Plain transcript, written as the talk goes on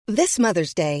This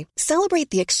Mother's Day, celebrate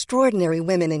the extraordinary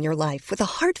women in your life with a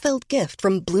heartfelt gift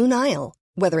from Blue Nile.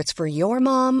 Whether it's for your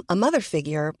mom, a mother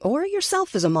figure, or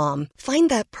yourself as a mom, find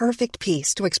that perfect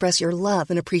piece to express your love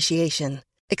and appreciation.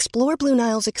 Explore Blue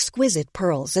Nile's exquisite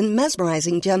pearls and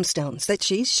mesmerizing gemstones that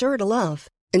she's sure to love.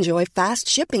 Enjoy fast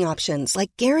shipping options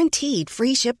like guaranteed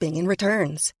free shipping and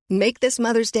returns. Make this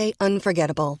Mother's Day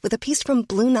unforgettable with a piece from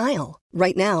Blue Nile.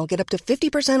 Right now, get up to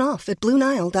 50% off at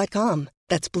BlueNile.com.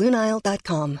 That's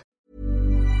BlueNile.com.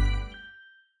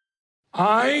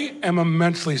 I am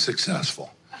immensely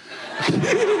successful. No,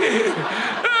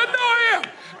 I am.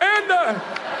 And,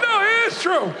 no, it is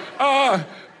true.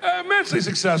 Immensely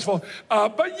successful.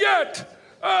 But yet,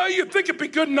 you'd think it'd be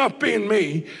good enough being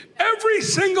me. Every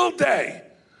single day,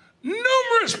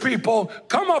 numerous people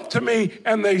come up to me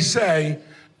and they say,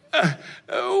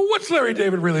 what's Larry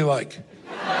David really like?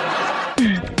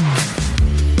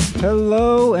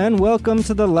 Hello and welcome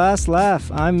to The Last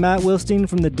Laugh. I'm Matt Wilstein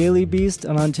from The Daily Beast,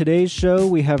 and on today's show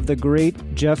we have the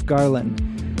great Jeff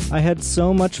Garlin. I had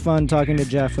so much fun talking to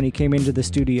Jeff when he came into the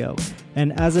studio,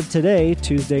 and as of today,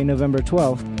 Tuesday, November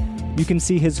 12th, you can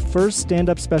see his first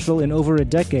stand-up special in over a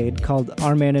decade called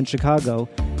Our Man in Chicago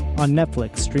on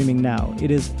Netflix, streaming now. It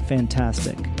is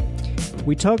fantastic.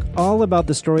 We talk all about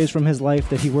the stories from his life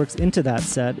that he works into that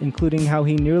set, including how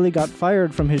he nearly got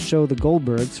fired from his show The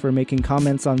Goldbergs for making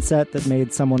comments on set that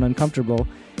made someone uncomfortable,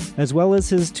 as well as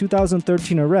his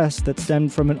 2013 arrest that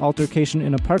stemmed from an altercation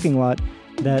in a parking lot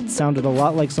that sounded a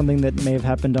lot like something that may have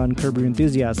happened on Curb Your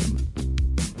Enthusiasm.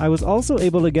 I was also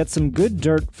able to get some good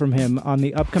dirt from him on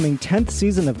the upcoming 10th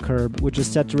season of Curb, which is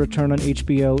set to return on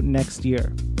HBO next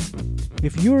year.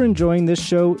 If you are enjoying this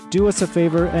show, do us a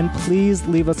favor and please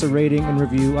leave us a rating and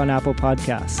review on Apple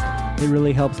Podcasts. It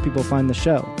really helps people find the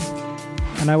show.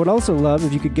 And I would also love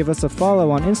if you could give us a follow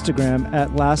on Instagram at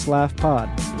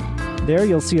LastLaughPod. There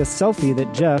you'll see a selfie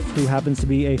that Jeff, who happens to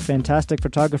be a fantastic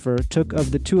photographer, took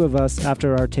of the two of us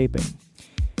after our taping.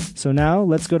 So now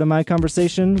let's go to my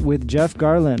conversation with Jeff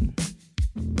Garlin.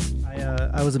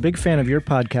 I was a big fan of your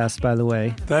podcast, by the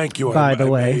way. Thank you.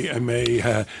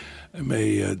 I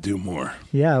may do more.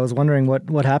 Yeah, I was wondering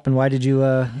what happened. Why did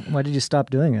you stop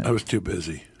doing it? I was too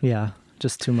busy. Yeah,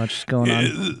 just too much going on.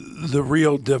 The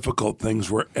real difficult things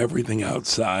were everything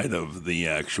outside of the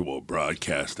actual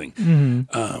broadcasting.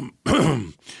 Mm-hmm.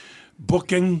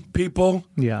 Booking people.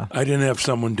 Yeah, I didn't have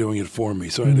someone doing it for me,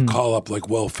 so I had to call up like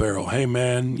Will Ferrell. Hey,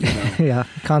 man, you know. Yeah,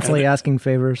 constantly asking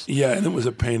favors. Yeah, and it was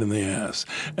a pain in the ass.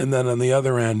 And then on the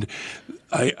other end,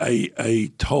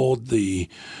 I told the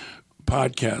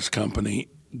podcast company,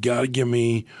 got to give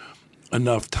me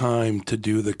enough time to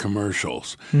do the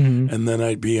commercials. Mm-hmm. And then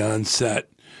I'd be on set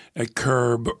at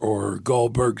Curb or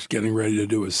Goldberg's getting ready to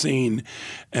do a scene,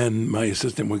 and my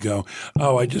assistant would go,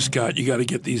 you got to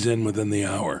get these in within the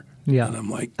hour. Yeah. And I'm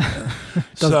like,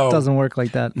 doesn't work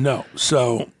like that. No.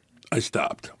 So I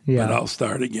stopped. Yeah. But I'll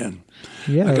start again.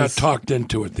 Yeah. I got talked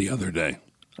into it the other day.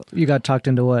 You got talked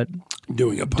into what?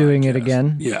 Doing a podcast. Doing it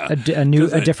again? Yeah. A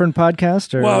different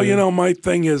podcast? Or? Well, my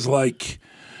thing is like,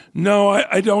 no,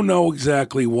 I don't know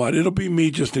exactly what. It'll be me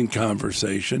just in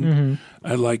conversation. Mm-hmm.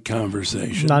 I like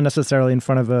conversation. Not necessarily in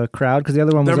front of a crowd, because the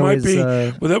other one was always...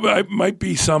 There might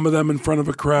be some of them in front of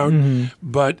a crowd, mm-hmm.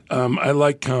 but I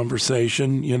like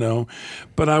conversation,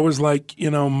 But I was like,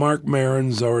 Mark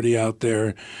Maron's already out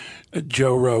there.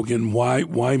 Joe Rogan, why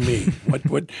me?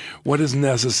 What is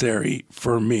necessary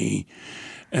for me?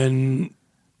 And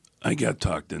I got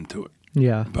talked into it.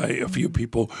 Yeah. By a few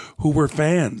people who were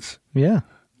fans. Yeah.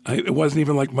 It wasn't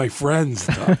even like my friends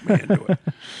talked me into it.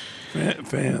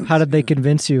 Fans. How did they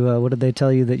convince you? What did they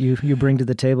tell you that you bring to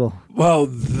the table? Well,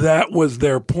 that was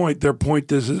their point. Their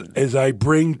point is I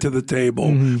bring to the table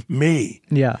mm-hmm. me.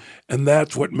 Yeah. And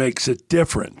that's what makes it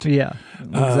different. Yeah,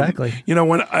 exactly.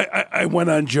 When I went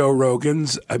on Joe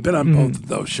Rogan's, I've been on mm-hmm. both of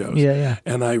those shows. Yeah.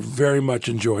 And I very much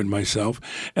enjoyed myself.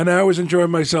 And I always enjoy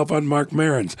myself on Mark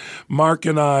Maron's. Mark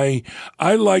and I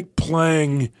like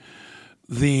playing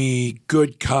the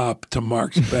good cop to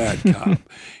Mark's bad cop.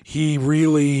 He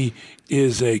really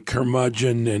is a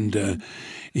curmudgeon, and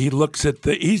he looks at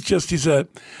I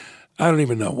don't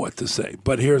even know what to say,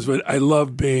 but here's what I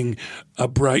love: being a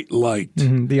bright light.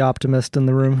 Mm-hmm, the optimist in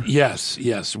the room. Yes,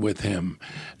 with him.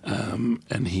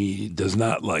 And he does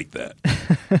not like that.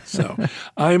 So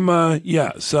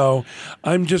so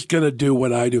I'm just going to do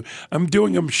what I do. I'm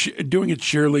doing it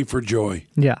sheerly for joy.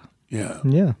 Yeah.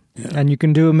 Yeah. And you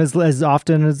can do them as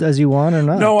often as you want or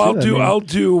not. No, I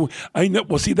know.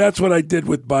 Well, see, that's what I did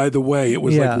with By the Way. It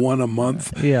was like one a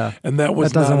month. Yeah. And that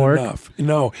was not work. Enough.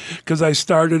 No, because I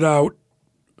started out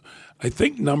I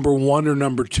think, number 1 or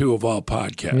number 2 of all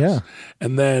podcasts. Yeah.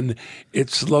 And then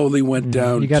it slowly went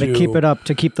down. You got to keep it up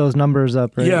to keep those numbers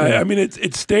up, right? Yeah, I mean,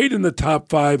 it stayed in the top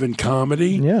 5 in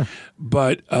comedy. Yeah.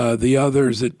 But the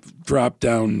others, it dropped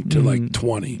down to like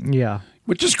 20. Yeah.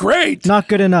 Which is great. Not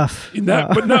good enough.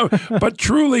 But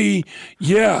truly,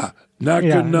 not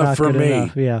good enough for me.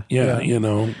 Enough.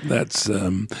 Yeah. That's,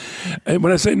 and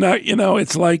when I say not,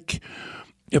 it's like,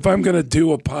 if I'm going to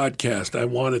do a podcast, I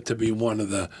want it to be one of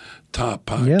the top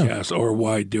podcasts, or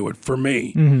why do it for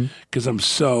me? Because I'm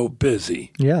so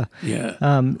busy. Yeah. Yeah.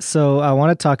 So I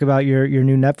want to talk about your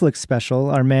new Netflix special,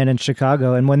 Our Man in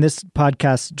Chicago. And when this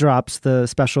podcast drops, the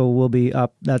special will be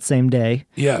up that same day.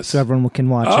 Yes. So everyone can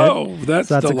watch it. Oh, that's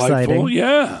delightful. Exciting.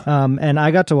 Yeah. And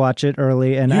I got to watch it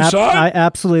early, and You saw it? I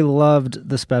absolutely loved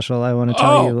the special, I want to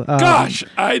tell you. Gosh,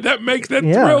 that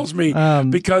thrills me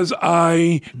because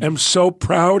I am so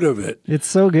proud of it. It's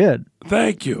so good.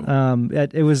 Thank you.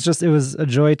 It was a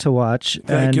joy to watch.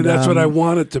 Thank you. That's what I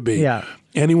want it to be. Yeah.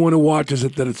 Anyone who watches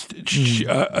it, that it's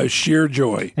a sheer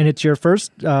joy. And it's your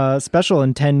first special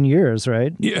in 10 years,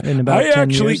 right? Yeah. In about I 10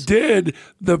 actually years. did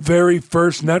the very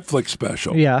first Netflix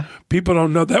special. Yeah. People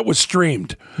don't know that was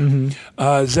streamed.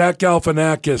 Zach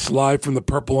Galifianakis, live from the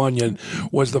Purple Onion,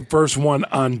 was the first one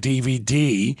on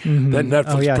DVD that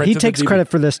Netflix printed. He takes credit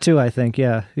for this too, I think.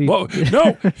 Yeah. Well,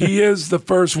 no, he is the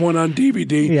first one on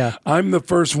DVD. Yeah. I'm the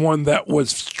first one that was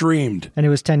streamed. And it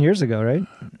was 10 years ago, right?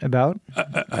 About?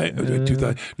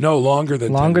 No, longer than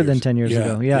 10 years. Longer than 10 years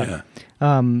ago, yeah.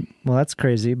 Well, that's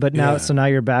crazy. But now, so now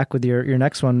you're back with your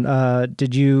next one. How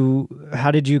did you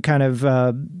kind of,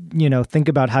 think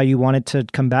about how you wanted to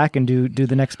come back and do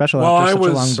the next special after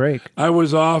such a long break? I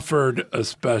was offered a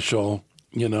special,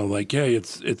 like, hey,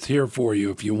 it's here for you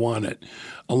if you want it,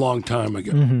 a long time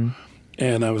ago.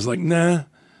 And I was like, nah.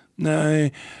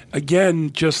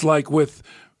 Again, just like with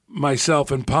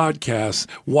myself and podcasts,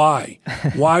 why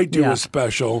do a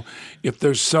special if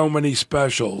there's so many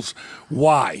specials?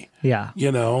 Why?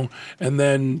 And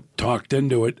then talked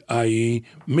into it, i.e.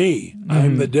 me.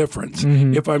 I'm the difference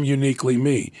if I'm uniquely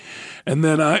me. And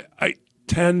then I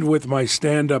tend with my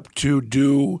stand-up to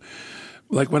do,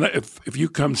 like if you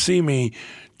come see me,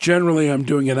 generally I'm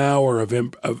doing an hour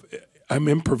I'm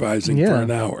improvising for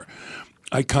an hour.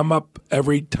 I come up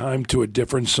every time to a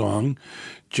different song.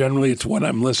 Generally, it's what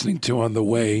I'm listening to on the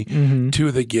way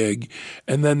to the gig.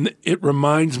 And then it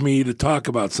reminds me to talk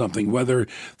about something, whether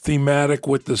thematic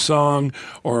with the song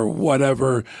or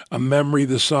whatever, a memory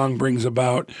the song brings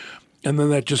about. And then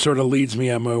that just sort of leads me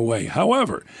on my way.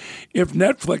 However, if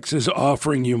Netflix is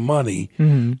offering you money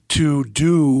to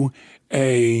do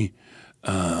a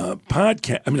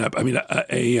podcast.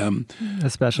 A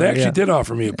special. They actually did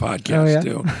offer me a podcast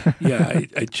too. Yeah,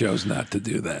 I chose not to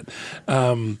do that.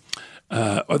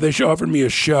 Or they offered me a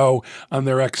show on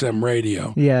their XM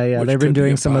radio. Yeah. They've been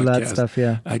doing some of that stuff.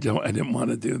 Yeah, I didn't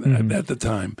want to do that at the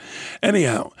time.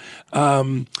 Anyhow,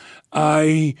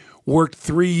 I worked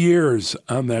 3 years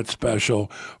on that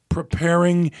special,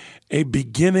 preparing a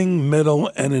beginning,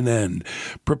 middle, and an end,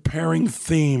 preparing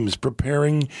themes,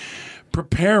 preparing.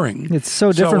 It's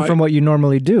so different from what you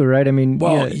normally do, right? I mean,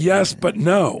 yes, but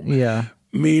no. Yeah.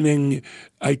 Meaning,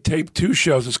 I taped 2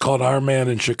 shows. It's called Our Man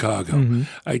in Chicago.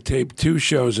 I taped 2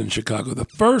 shows in Chicago. The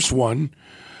first one,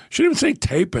 shouldn't even say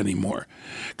tape anymore,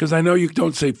 because I know you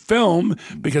don't say film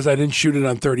because I didn't shoot it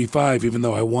on 35, even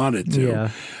though I wanted to. Yeah.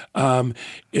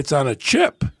 It's on a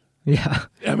chip. Yeah.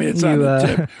 I mean, it's on a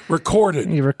tip.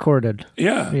 Recorded. You recorded.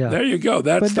 Yeah. There you go.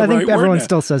 That's the right word. I think everyone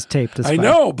still says taped. I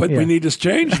know, but we need to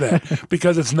change that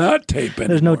because it's not tape anymore.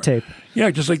 There's no tape. Yeah,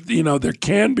 just like, there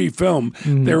can be film.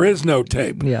 There is no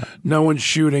tape. Yeah. No one's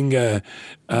shooting a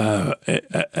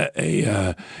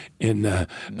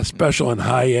special in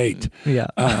high 8. Yeah.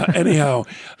 Anyhow,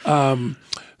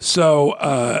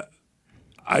 so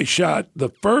I shot the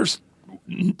first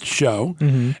show,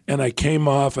 and I came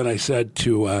off and I said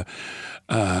to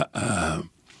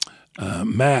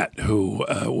Matt, who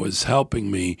was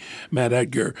helping me, Matt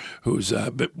Edgar, who's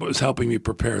was helping me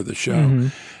prepare the show,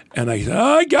 and I said,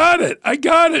 "Oh, I got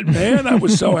it, man!" I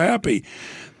was so happy.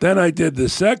 Then I did the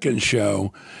second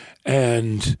show,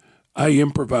 and I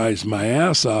improvised my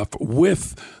ass off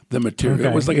with the material. Okay,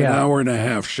 it was like an hour and a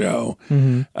half show.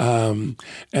 And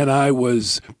I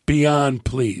was beyond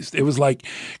pleased. It was like,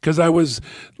 because I was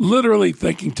literally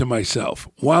thinking to myself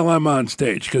while I'm on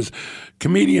stage, because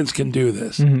comedians can do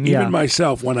this. Even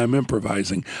myself, when I'm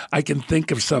improvising, I can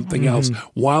think of something else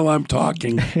while I'm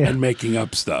talking and making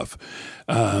up stuff.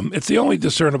 It's the only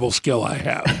discernible skill I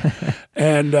have.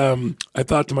 And I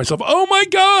thought to myself, oh my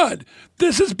God,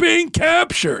 this is being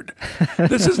captured.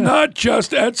 This is not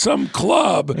just at some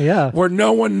club where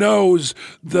no one knows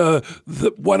the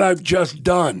what I've just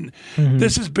done.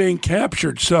 This is being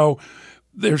captured. So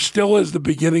there still is the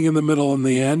beginning and the middle and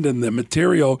the end and the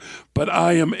material, but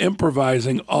I am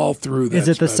improvising all through that. Is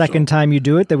it the second time you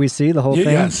do it that we see the whole thing?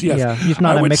 Yes. Yeah. It's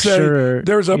not a mixture.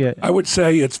 I would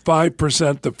say it's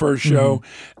 5% the first show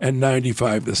and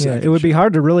 95% the second. It would be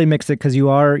hard to really mix it because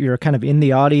you're kind of in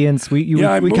the audience. We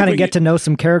kind of get to know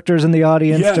some characters in the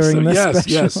audience during this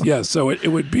special. Yes. So it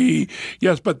would be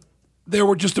but there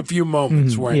were just a few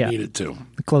moments where I needed to.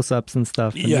 The close-ups and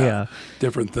stuff. And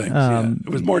different things. It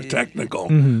was more technical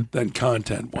than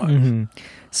content-wise.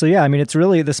 So, I mean, it's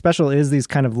really, the special is these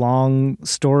kind of long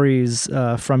stories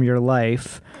from your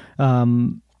life.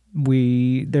 You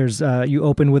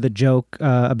open with a joke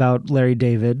about Larry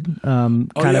David,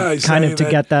 kind of to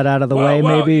get that out of the way,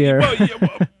 maybe? Or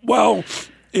well,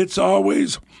 it's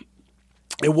always...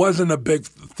 It wasn't a big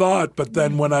thought, but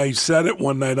then when I said it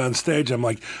one night on stage, I'm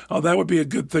like, oh, that would be a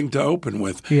good thing to open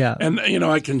with. Yeah. And,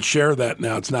 I can share that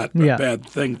now. It's not a bad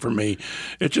thing for me.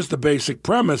 It's just the basic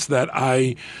premise that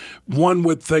one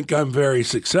would think I'm very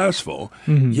successful,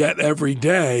 yet every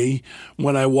day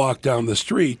when I walk down the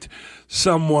street,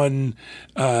 someone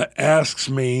asks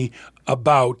me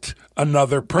about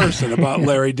another person, about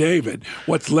Larry David.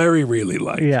 What's Larry really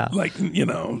like? Yeah. Like,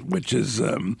 which is,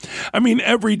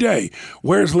 every day.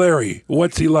 Where's Larry?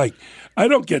 What's he like? I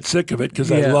don't get sick of it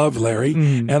because I love Larry,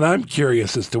 and I'm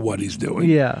curious as to what he's doing.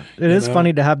 Yeah, it is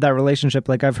funny to have that relationship.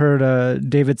 Like I've heard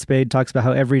David Spade talks about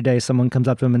how every day someone comes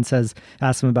up to him and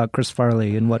asks him about Chris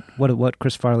Farley and what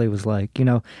Chris Farley was like.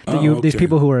 These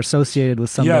people who are associated with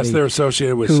somebody. Yes, they're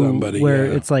associated with somebody. Where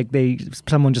it's like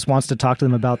someone just wants to talk to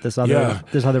them about this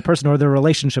other person or their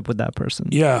relationship with that person.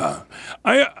 Yeah,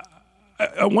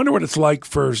 I wonder what it's like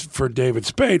for David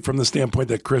Spade from the standpoint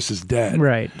that Chris is dead.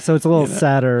 Right. So it's a little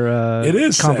sadder it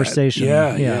is conversation.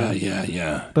 Sad.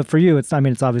 Yeah. But for you, it's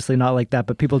obviously not like that,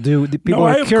 but people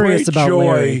are curious about joy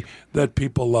Larry. That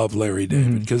people love Larry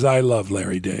David because I love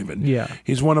Larry David. Yeah.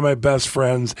 He's one of my best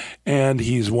friends and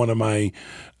he's one of my,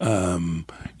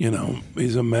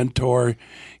 he's a mentor.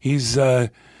 He's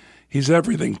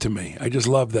everything to me. I just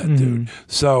love that dude.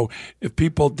 So if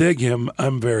people dig him,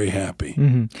 I'm very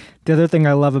happy. The other thing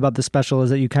I love about the special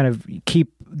is that you kind of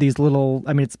keep these little,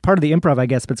 it's part of the improv, I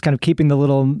guess, but it's kind of keeping the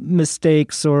little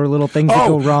mistakes or little things that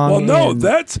go wrong. Well,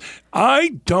 no, I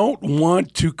don't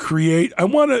want to create, I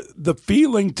want the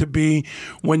feeling to be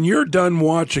when you're done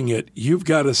watching it, you've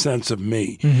got a sense of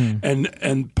me.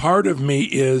 And part of me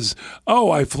is,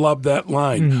 oh, I flubbed that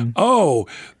line. Oh,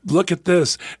 look at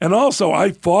this. And also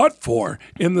I fought for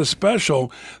in the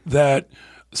special that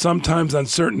sometimes on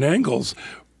certain angles,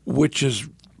 which is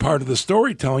part of the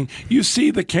storytelling, you see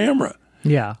the camera.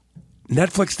 Yeah.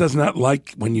 Netflix does not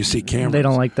like when you see cameras. They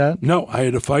don't like that? No, I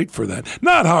had to fight for that.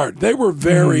 Not hard. They were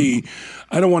very,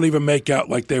 I don't want to even make out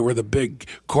like they were the big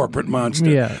corporate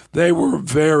monster. Yeah. They were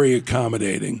very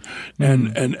accommodating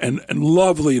and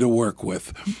lovely to work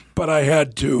with. But I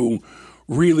had to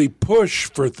really push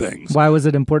for things. Why was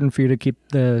it important for you to keep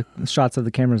the shots of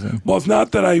the cameras in? Well, it's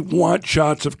not that I want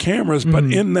shots of cameras, but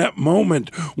in that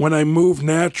moment when I move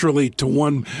naturally to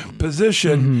one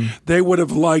position, they would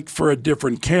have liked for a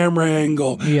different camera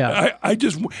angle. Yeah.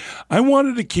 I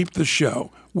wanted to keep the show,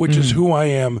 which is who I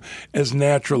am, as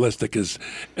naturalistic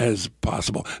as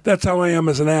possible. That's how I am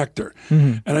as an actor.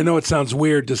 And I know it sounds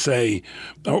weird to say,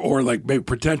 or like maybe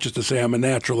pretentious to say I'm a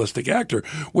naturalistic actor,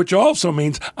 which also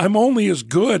means I'm only as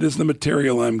good as the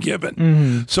material I'm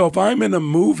given. So if I'm in a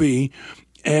movie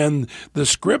and the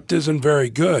script isn't very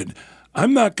good,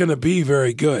 I'm not going to be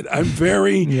very good. I'm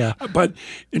very, but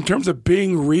in terms of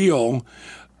being real,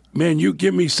 man, you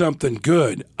give me something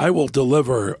good, I will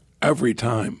deliver every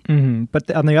time.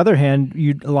 But on the other hand,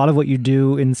 a lot of what you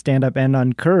do in stand-up and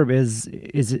on Curb is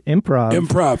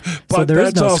improv. But so there that's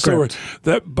is no also script.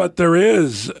 But there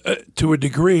is, to a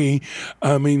degree.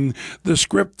 I mean, the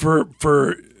script for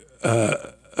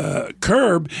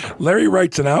Curb, Larry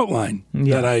writes an outline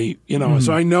that I,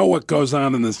 so I know what goes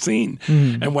on in the scene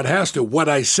and what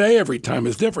I say every time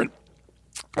is different.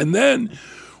 And then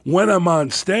when I'm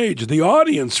on stage, the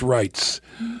audience writes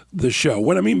the show.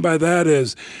 What I mean by that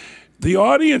is the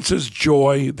audience's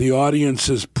joy, the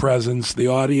audience's presence, the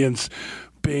audience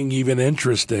being even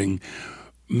interesting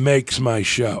makes my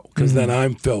show because then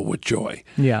I'm filled with joy.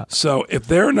 Yeah. So if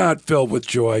they're not filled with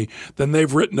joy, then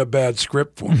they've written a bad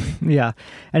script for me. Yeah.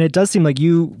 And it does seem like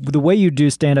the way you do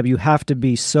stand-up, you have to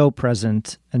be so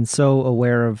present and so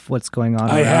aware of what's going on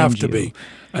around you. I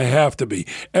have to be.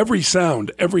 Every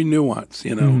sound, every nuance,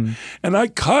 And I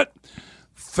cut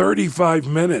 35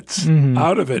 minutes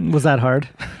out of it. Was that hard?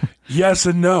 Yes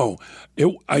and no.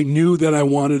 I knew that I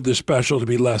wanted the special to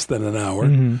be less than an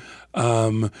hour.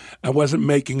 I wasn't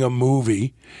making a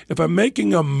movie. If I'm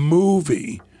making a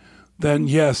movie, then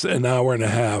yes, an hour and a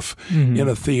half in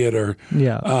a theater.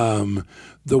 Yeah.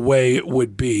 The way it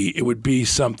would be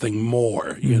something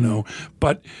more, you know.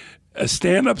 But a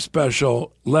stand-up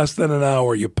special, less than an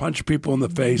hour, you punch people in the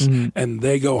face and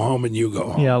they go home and you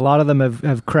go home. Yeah, a lot of them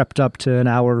have crept up to an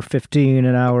hour 15,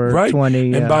 an hour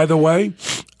 20. And by the way,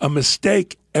 a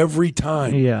mistake every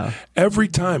time. Yeah. Every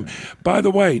time. By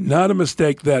the way, not a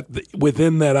mistake that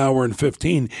within that hour and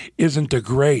 15 isn't a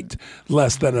great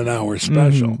less than an hour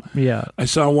special. Yeah. I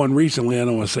saw one recently, I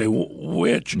don't want to say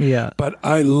which, but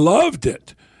I loved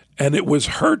it. And it was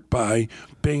hurt by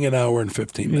being an hour and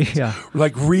 15 minutes. Yeah.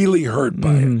 Like really hurt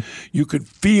by it. You could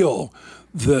feel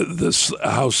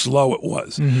how slow it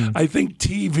was. I think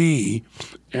TV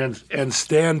and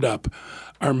stand-up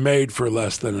are made for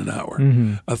less than an hour.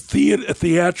 A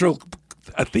theatrical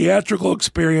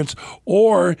experience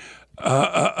or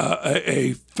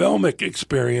a filmic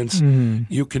experience,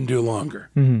 you can do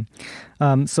longer.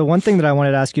 So one thing that I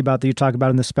wanted to ask you about that you talk about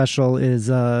in the special is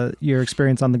your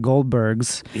experience on the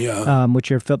Goldbergs, which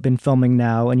you've been filming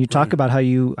now. And you talk about how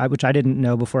which I didn't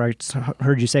know before I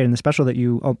heard you say it in the special, that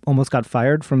you almost got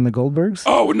fired from the Goldbergs.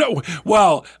 Oh, no.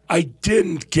 Well, I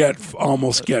didn't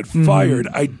almost get fired.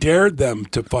 I dared them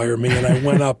to fire me, and I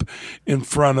went up in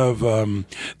front of,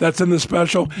 that's in the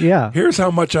special? Yeah. Here's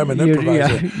how much I'm an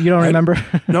improviser. You don't remember?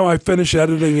 No, I finished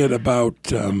editing it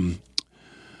about a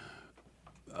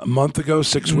month ago,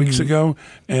 6 weeks ago,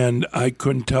 and I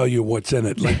couldn't tell you what's in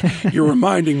it. Like, you're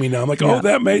reminding me now. I'm like,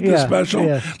 that made the special?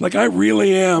 Yeah. Like, I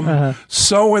really am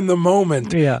so in the moment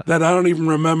that I don't even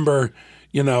remember,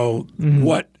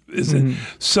 what is it.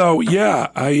 So,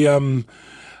 I,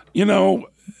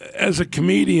 as a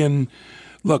comedian,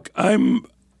 look, I'm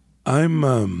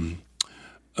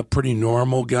a pretty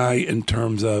normal guy in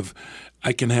terms of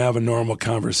I can have a normal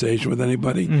conversation with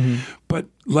anybody. But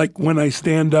like when I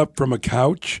stand up from a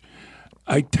couch,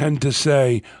 I tend to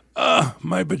say,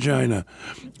 my vagina,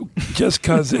 just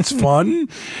because it's fun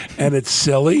and it's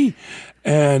silly.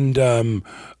 And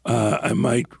I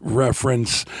might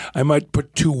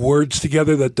put two words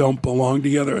together that don't belong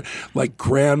together, like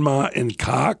grandma and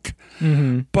cock.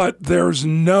 But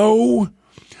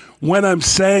when I'm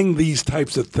saying these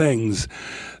types of things,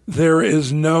 there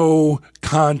is no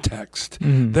context.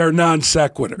 They're non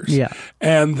sequiturs. Yeah.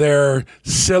 And they're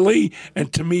silly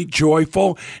and to me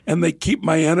joyful, and they keep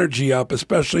my energy up,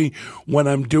 especially when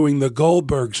I'm doing the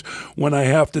Goldbergs, when I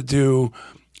have to do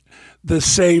the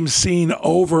same scene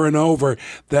over and over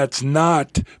that's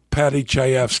not Paddy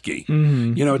Chayefsky.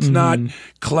 It's not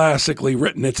classically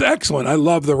written. It's excellent. I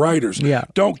love the writers. Yeah.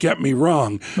 Don't get me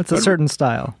wrong. It's a certain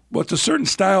style. Well, it's a certain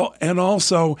style, and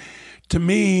also, to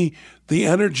me, the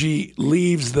energy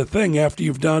leaves the thing after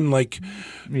you've done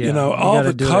all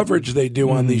the coverage they do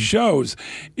on these shows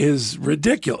is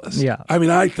ridiculous. Yeah. I mean,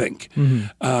 I think,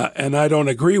 and I don't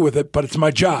agree with it, but it's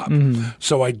my job,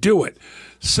 so I do it.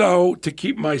 So to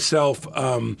keep myself,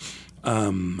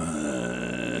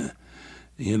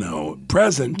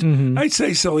 present, I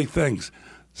say silly things.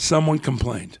 Someone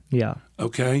complained. Yeah.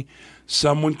 Okay?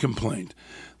 Someone complained.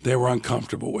 They were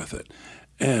uncomfortable with it.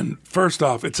 And first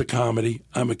off, it's a comedy.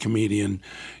 I'm a comedian.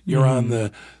 You're on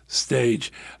the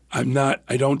stage. I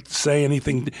don't say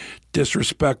anything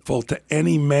disrespectful to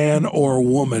any man or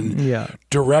woman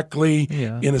directly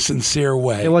in a sincere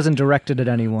way. It wasn't directed at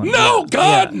anyone. No,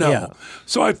 God, no. Yeah.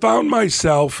 So I found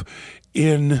myself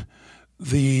in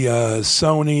the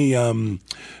Sony,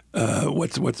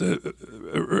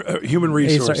 human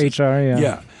resources. HR, yeah.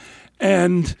 Yeah.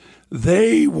 And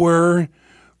they were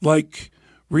like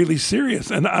really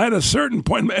serious. And at a certain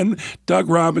point, and Doug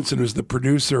Robinson, who's the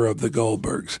producer of the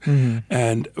Goldbergs,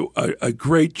 and a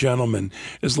great gentleman,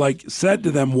 said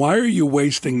to them, why are you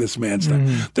wasting this man's time?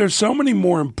 There's so many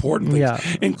more important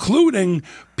things, including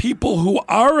people who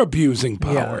are abusing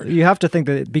power. Yeah. You have to think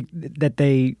that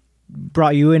they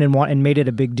brought you in and made it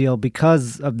a big deal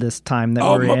because of this time that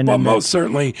we're in. Well, most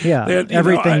certainly. Yeah,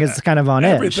 everything is kind of on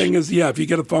edge. Everything is, if you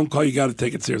get a phone call, you got to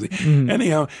take it seriously.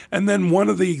 Anyhow, and then one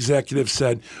of the executives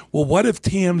said, well, what if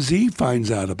TMZ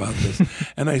finds out about this?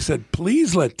 And I said,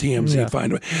 please let TMZ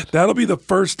find out. That'll be the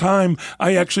first time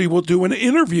I actually will do an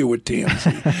interview with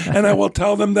TMZ. And I will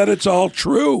tell them that it's all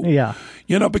true. Yeah.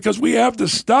 because we have to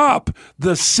stop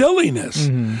the silliness.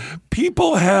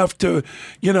 People have to,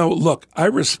 look, I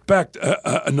respect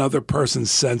another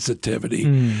person's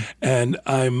sensitivity and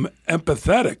I'm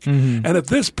empathetic. And if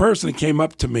this person came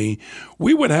up to me,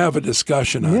 we would have a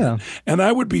discussion on it. And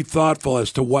I would be thoughtful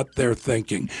as to what they're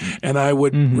thinking and I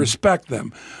would respect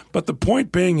them. But the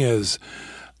point being is,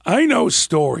 I know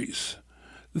stories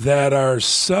that are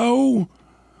so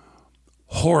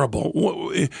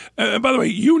horrible. And by the way,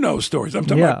 you know stories. I'm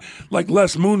talking about like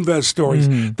Les Moonves stories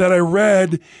that I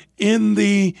read in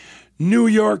the New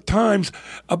York Times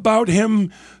about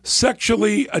him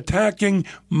sexually attacking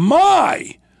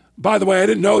by the way, I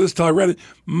didn't know this till I read it,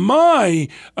 my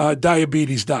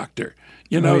diabetes doctor.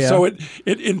 So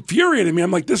it infuriated me.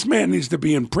 I'm like, this man needs to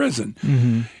be in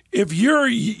prison. If you're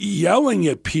yelling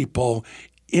at people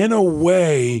in a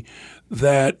way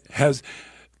that has...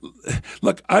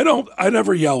 Look, I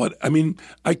never yell I mean,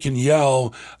 I can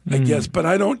yell, I guess, but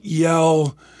I don't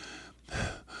yell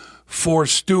for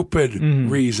stupid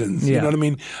reasons. You know what I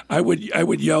mean? I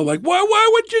would yell like, why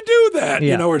would you do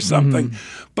that? Or something.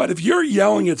 But if you're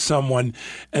yelling at someone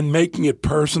and making it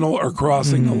personal or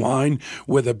crossing the line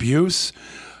with abuse,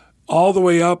 all the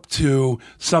way up to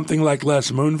something like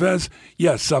Les Moonves,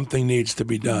 yes, something needs to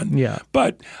be done.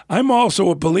 But I'm also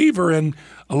a believer in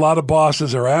a lot of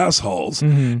bosses are assholes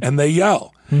and they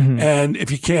yell. And if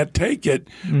you can't take it,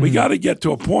 we got to get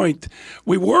to a point.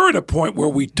 We were at a point where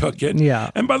we took it.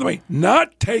 And by the way,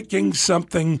 not taking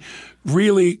something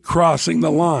really crossing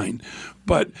the line.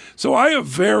 But so I have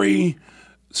very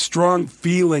strong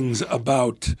feelings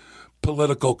about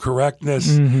political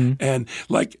correctness and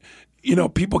like,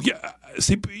 people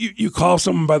you call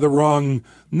someone by the wrong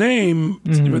name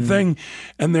thing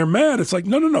and they're mad. It's like,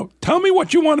 no. Tell me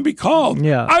what you want to be called.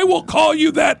 I will call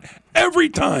you that every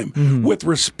time with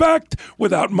respect,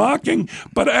 without mocking.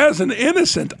 But as an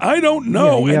innocent, I don't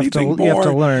know anything more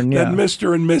than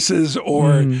Mr. and Mrs.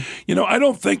 or, I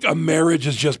don't think a marriage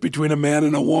is just between a man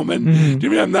and a woman. Do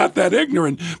you mean I'm not that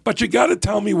ignorant? But you got to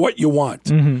tell me what you want.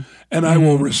 And I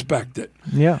will respect it.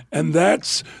 And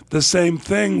that's the same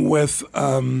thing with,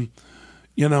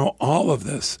 all of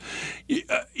this.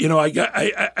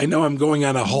 I know I'm going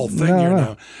on a whole thing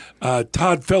here now.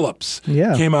 Todd Phillips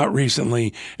came out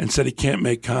recently and said he can't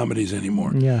make comedies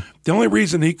anymore. The only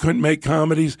reason he couldn't make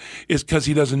comedies is because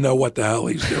he doesn't know what the hell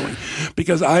he's doing.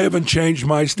 Because I haven't changed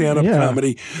my stand-up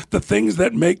comedy. The things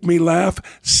that make me laugh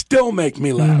still make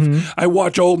me laugh. I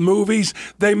watch old movies,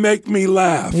 they make me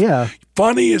laugh.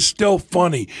 Funny is still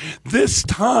funny. This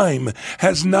time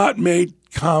has not made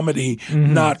comedy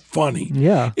not funny.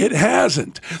 It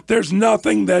hasn't. There's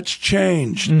nothing that's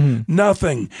changed.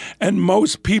 Nothing. And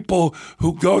most people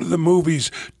who go to the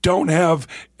movies don't have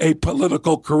a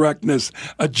political correctness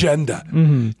agenda.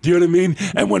 Do you know what I mean?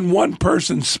 And when one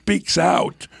person speaks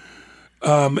out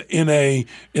in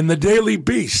the Daily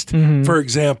Beast, for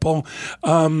example,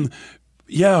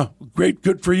 great,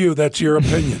 good for you. That's your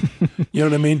opinion. You know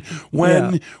what I mean?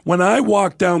 When I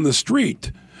walk down the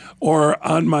street or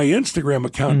on my Instagram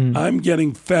account, I'm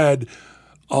getting fed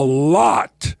a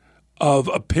lot of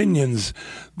opinions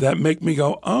that make me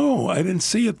go, oh, I didn't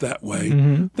see it that way.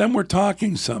 Then we're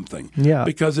talking something.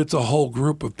 Because it's a whole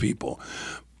group of people.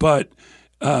 But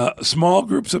small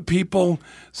groups of people,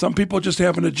 some people just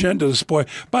have an agenda to spoil.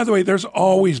 By the way, there's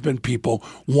always been people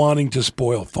wanting to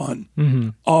spoil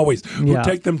fun. Always. Who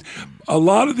take them. A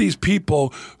lot of these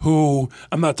people who,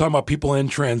 I'm not talking about people in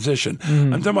transition.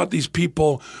 I'm talking about these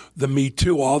people, the Me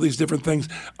Too, all these different things,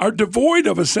 are devoid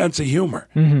of a sense of humor.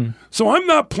 So I'm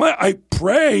not I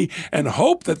pray and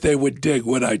hope that they would dig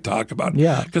what I talk about.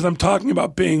 Because I'm talking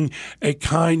about being a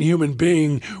kind human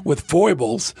being with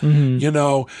foibles,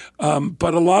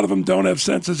 but a lot of them don't have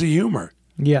senses of humor.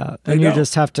 And you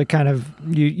just have to kind of,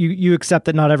 you accept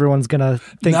that not everyone's going to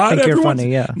think you're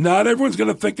funny. Not everyone's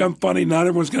going to think I'm funny. Not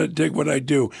everyone's going to dig what I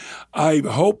do. I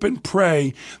hope and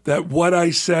pray that what I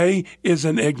say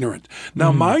isn't ignorant.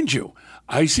 Now, mind you,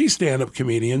 I see stand-up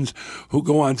comedians who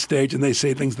go on stage and they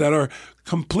say things that are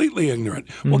completely ignorant.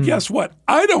 Well, guess what?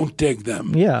 I don't dig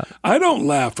them. I don't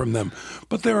laugh from them.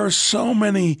 But there are so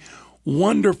many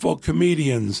wonderful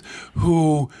comedians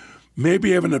who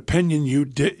maybe have an opinion you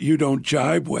don't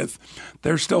jibe with.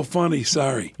 They're still funny.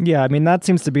 Sorry. I mean, that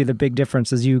seems to be the big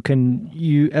difference. Is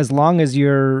as long as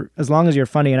you're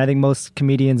funny, and I think most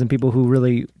comedians and people who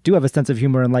really do have a sense of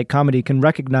humor and like comedy can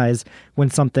recognize when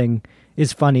something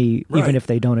is funny, Right. even if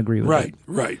they don't agree with it.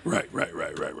 Right.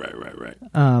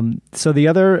 So the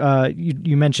other,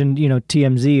 you mentioned,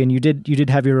 TMZ, and you did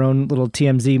have your own little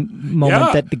TMZ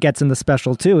moment that gets in the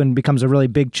special too, and becomes a really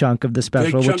big chunk of the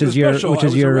special, which is your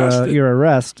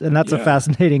arrest, and that's a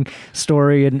fascinating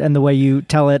story, and the way you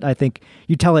tell it, I think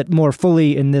you tell it more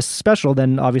fully in this special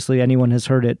than obviously anyone has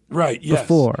heard it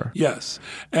before. Yes,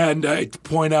 and I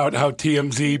point out how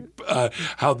TMZ,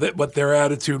 what their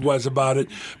attitude was about it,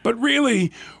 but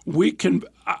really we can.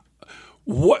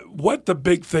 What the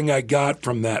big thing I got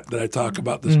from that I talk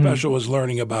about the special was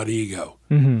learning about ego.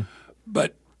 Mm-hmm.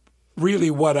 But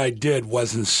really what I did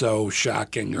wasn't so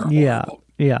shocking or horrible.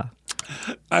 Yeah.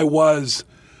 I was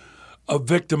a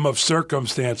victim of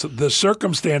circumstance. The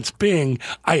circumstance being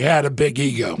I had a big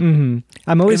ego in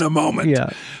a moment.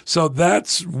 Yeah. So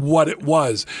that's what it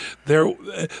was.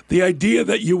 The idea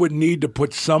that you would need to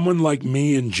put someone like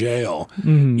me in jail,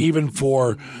 even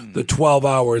for the 12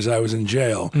 hours I was in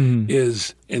jail,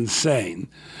 is insane.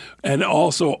 And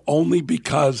also only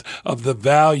because of the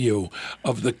value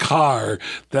of the car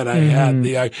that I had.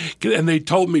 And they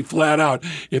told me flat out,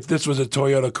 if this was a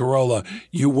Toyota Corolla,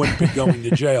 you wouldn't be going to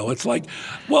jail. It's like,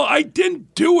 well, I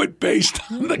didn't do it based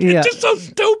on it's just so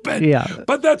stupid. Yeah.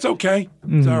 But that's okay.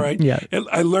 It's all right. Yeah.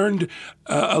 I learned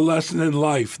a lesson in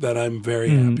life that I'm very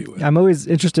happy with. I'm always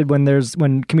interested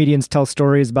when comedians tell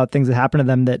stories about things that happen to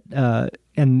them that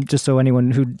and just so anyone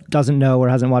who doesn't know or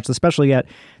hasn't watched the special yet,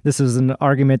 this is an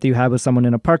argument that you had with someone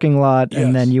in a parking lot,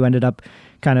 and then you ended up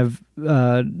kind of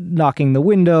knocking the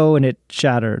window, and it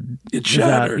shattered. It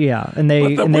shattered. And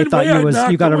they thought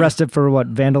you got arrested for what,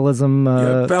 vandalism,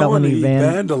 felony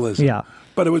vandalism. Yeah,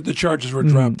 but the charges were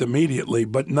dropped immediately.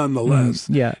 But nonetheless,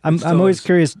 I'm always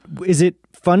curious. Is it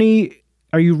funny?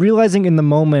 Are you realizing in the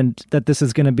moment that this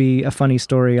is going to be a funny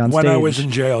story on stage? When I was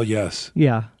in jail, yes.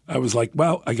 Yeah. I was like,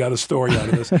 well, I got a story out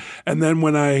of this. And then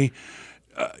when I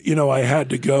had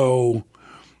to go,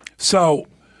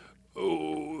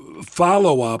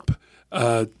 follow up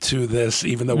to this,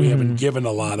 even though we haven't given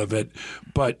a lot of it,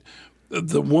 but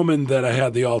the woman that I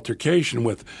had the altercation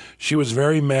with, she was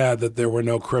very mad that there were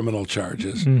no criminal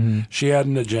charges. She had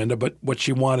an agenda, but what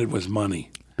she wanted was money.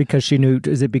 Because she knew?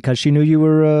 Is it because she knew you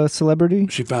were a celebrity?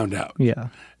 She found out. Yeah.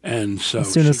 And so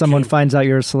as soon as someone finds out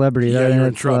you're a celebrity, you're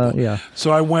in trouble. Yeah. So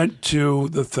I went to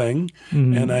the thing,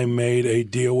 and I made a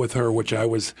deal with her, which I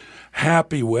was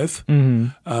happy with.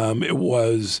 It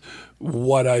was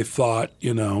what I thought.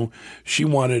 She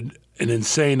wanted an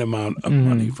insane amount of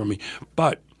money from me,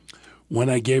 but when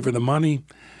I gave her the money,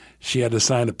 she had to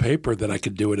sign a paper that I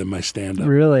could do it in my stand-up.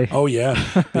 Really? Oh,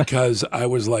 yeah. Because I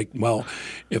was like, well,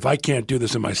 if I can't do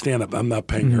this in my stand-up, I'm not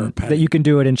paying her a penny. That you can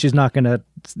do it, and she's not going to,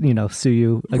 sue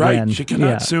you again. Right. She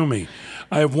cannot sue me.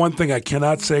 I have one thing. I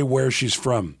cannot say where she's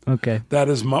from. Okay. That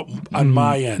is on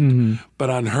my end.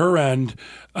 But on her end,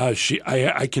 I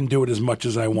can do it as much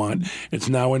as I want. It's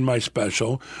now in my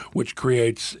special, which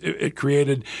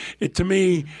created it to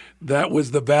me. That was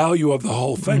the value of the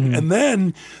whole thing. And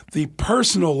then the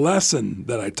personal lesson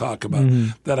that I talk about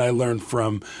that I learned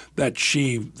from that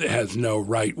she has no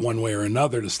right one way or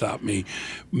another to stop me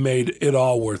made it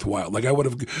all worthwhile. Like I would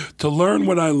have to learn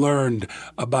what I learned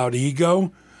about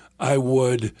ego, I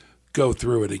would go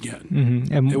through it again.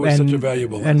 It was such a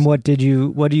valuable lesson. And what do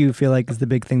you feel like is the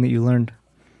big thing that you learned?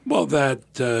 Well,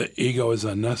 that ego is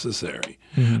unnecessary.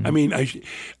 I mean,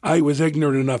 I was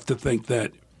ignorant enough to think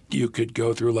that you could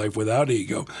go through life without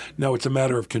ego. No, it's a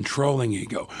matter of controlling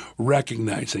ego,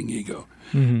 recognizing ego.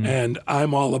 And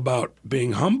I'm all about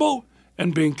being humble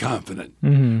and being confident,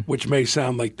 which may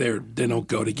sound like they don't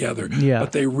go together,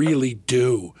 but they really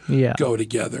do go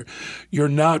together. You're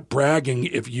not bragging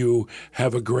if you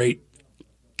have a great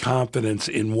confidence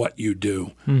in what you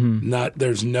do.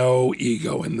 There's no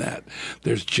ego in that.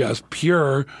 There's just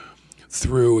pure,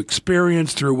 through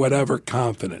experience, through whatever,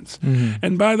 confidence.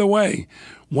 And by the way,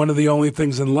 one of the only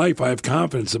things in life I have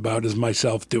confidence about is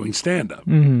myself doing stand-up.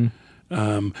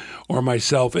 Or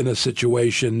myself in a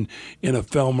situation in a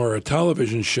film or a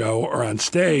television show or on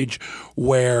stage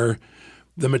where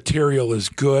the material is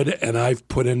good and I've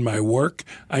put in my work,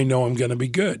 I know I'm going to be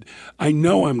good. I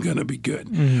know I'm going to be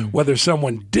good. Whether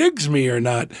someone digs me or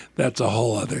not, that's a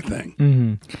whole other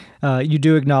thing. You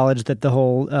do acknowledge that the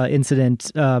whole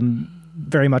incident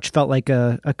very much felt like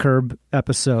a Curb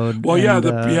episode. Well,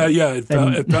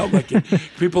 it felt like it.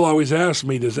 People always ask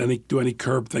me, do any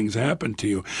Curb things happen to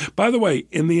you? By the way,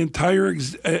 in the entire,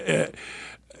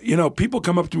 people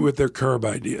come up to me with their Curb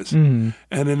ideas. And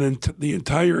in the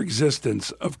entire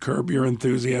existence of Curb Your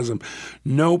Enthusiasm,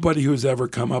 nobody who's ever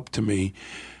come up to me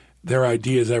their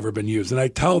idea has ever been used. And I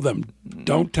tell them,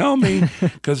 don't tell me,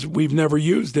 because we've never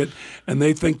used it. And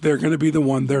they think they're going to be the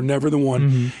one. They're never the one.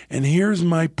 Mm-hmm. And here's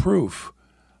my proof.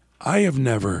 I have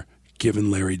never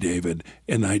given Larry David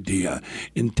an idea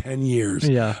in 10 years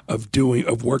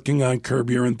of working on Curb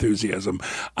Your Enthusiasm.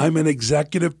 I'm an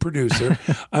executive producer.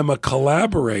 I'm a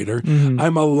collaborator. Mm-hmm.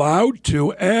 I'm allowed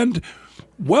to and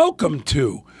welcome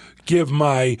to give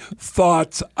my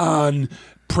thoughts on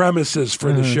premises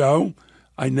for the show.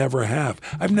 I never have.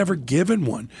 I've never given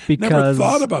one. Never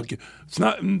thought about it's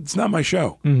not my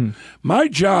show. Mm-hmm. My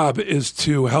job is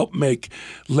to help make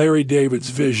Larry David's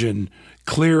vision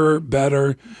clearer,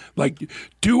 better, like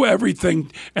do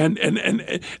everything, and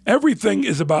everything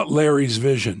is about Larry's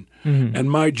vision. Mm-hmm.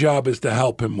 And my job is to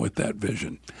help him with that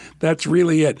vision. That's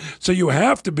really it. So you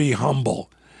have to be humble.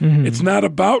 Mm-hmm. It's not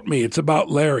about me, it's about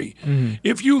Larry. Mm-hmm.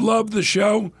 If you love the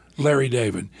show, Larry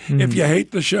David. Mm-hmm. If you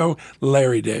hate the show,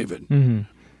 Larry David. Mm-hmm.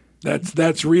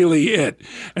 That's really it.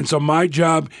 And so my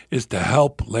job is to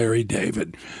help Larry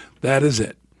David. That is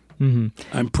it.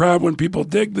 Mm-hmm. I'm proud when people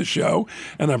dig the show,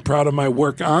 and I'm proud of my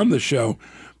work on the show,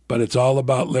 but it's all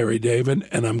about Larry David,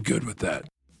 and I'm good with that.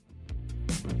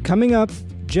 Coming up,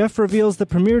 Jeff reveals the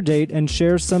premiere date and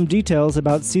shares some details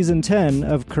about Season 10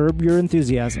 of Curb Your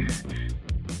Enthusiasm.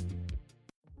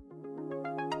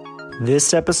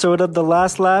 This episode of The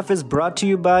Last Laugh is brought to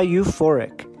you by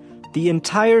Euphoric. The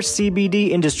entire CBD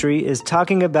industry is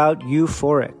talking about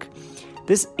Euphoric,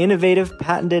 this innovative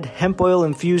patented hemp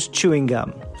oil-infused chewing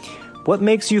gum. What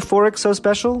makes Euphoric so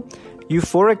special?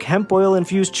 Euphoric hemp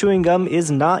oil-infused chewing gum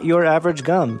is not your average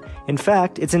gum. In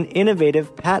fact, it's an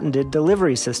innovative patented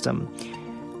delivery system.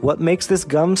 What makes this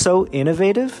gum so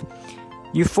innovative?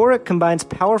 Euphoric combines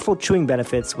powerful chewing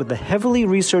benefits with the heavily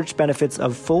researched benefits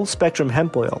of full-spectrum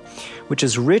hemp oil, which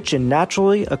is rich in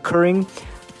naturally occurring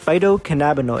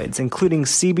phytocannabinoids, including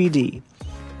CBD.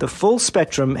 The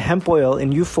full-spectrum hemp oil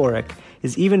in Euphoric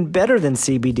is even better than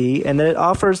CBD in that it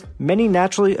offers many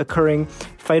naturally occurring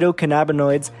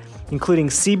phytocannabinoids, including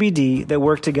CBD, that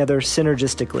work together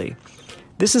synergistically.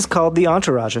 This is called the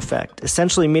entourage effect,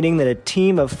 essentially meaning that a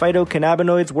team of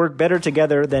phytocannabinoids work better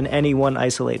together than any one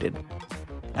isolated.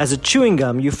 As a chewing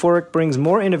gum, Euphoric brings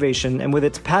more innovation and with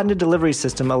its patented delivery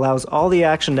system allows all the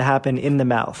action to happen in the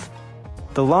mouth.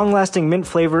 The long-lasting mint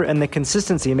flavor and the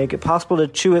consistency make it possible to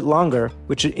chew it longer,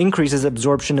 which increases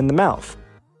absorption in the mouth.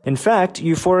 In fact,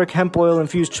 Euphoric hemp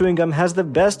oil-infused chewing gum has the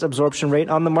best absorption rate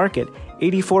on the market,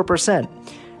 84%.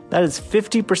 That is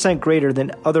 50% greater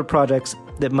than other products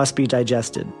that must be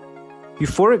digested.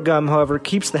 Euphoric gum, however,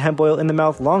 keeps the hemp oil in the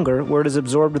mouth longer, where it is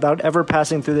absorbed without ever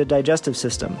passing through the digestive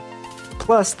system.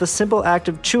 Plus, the simple act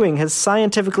of chewing has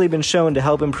scientifically been shown to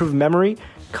help improve memory,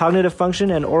 cognitive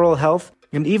function, and oral health,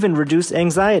 and even reduce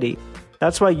anxiety.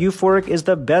 That's why Euphoric is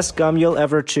the best gum you'll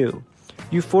ever chew.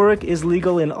 Euphoric is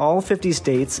legal in all 50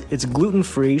 states, it's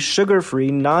gluten-free,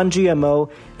 sugar-free, non-GMO,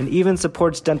 and even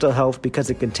supports dental health because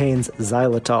it contains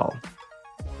xylitol.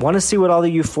 Want to see what all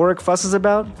the Euphoric fuss is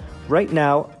about? Right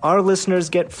now, our listeners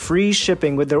get free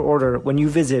shipping with their order when you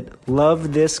visit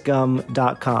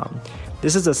lovethisgum.com.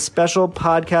 This is a special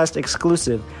podcast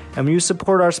exclusive, and when you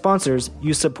support our sponsors,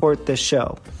 you support this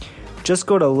show. Just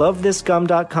go to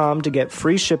lovethisgum.com to get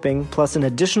free shipping plus an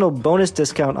additional bonus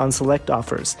discount on select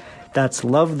offers. That's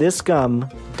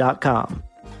lovethisgum.com.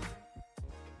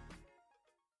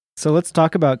 So let's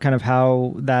talk about kind of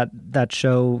how that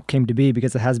show came to be,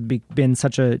 because it has been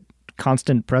such a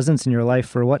constant presence in your life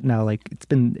for what now? Like it's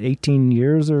been 18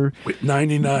 years or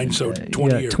 99, so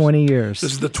 20 years. 20 years.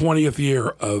 This is the 20th year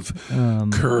of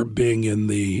Curb being in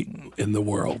the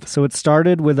world. So it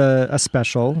started with a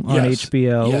special on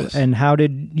HBO. Yes. And how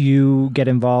did you get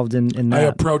involved in that? I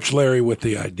approached Larry with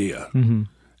the idea. Mm-hmm.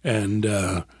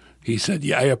 And he said,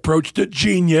 I approached a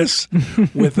genius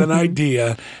with an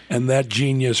idea, and that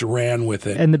genius ran with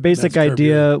it. And the basic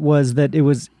idea was that it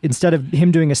was, instead of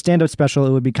him doing a stand-up special,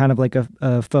 it would be kind of like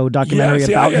a faux documentary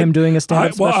about him doing a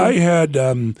stand-up special? Well, I had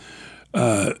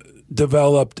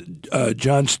developed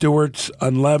Jon Stewart's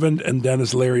Unleavened and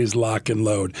Dennis Leary's Lock and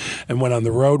Load, and went on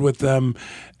the road with them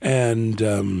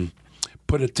and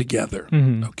put it together.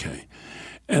 Mm-hmm. Okay.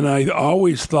 And I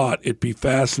always thought it'd be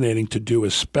fascinating to do a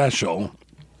special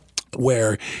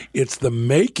where it's the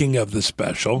making of the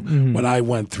special, mm-hmm. what I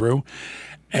went through,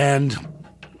 and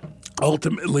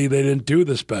ultimately they didn't do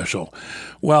the special.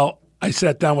 Well, I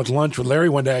sat down with lunch with Larry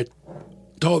one day. I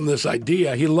told him this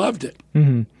idea. He loved it.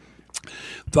 Mm-hmm.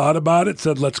 Thought about it,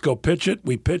 said, let's go pitch it.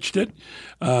 We pitched it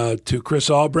to Chris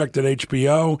Albrecht at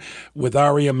HBO with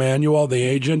Ari Emanuel, the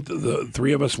agent. The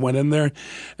three of us went in there,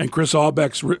 and Chris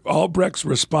Albrecht's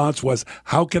response was,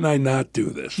 how can I not do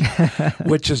this?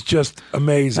 Which is just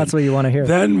amazing. That's what you want to hear.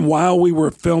 Then while we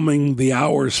were filming the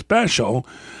hour special,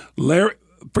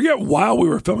 while we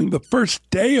were filming, the first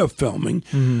day of filming,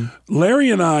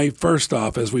 Larry and I, first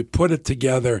off, as we put it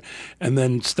together and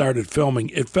then started filming,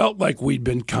 it felt like we'd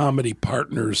been comedy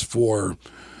partners for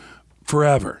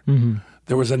forever.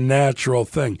 There was a natural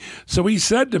thing. So he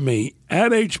said to me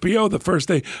at HBO the first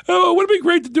day, oh, would it be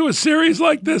great to do a series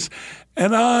like this?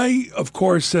 And I, of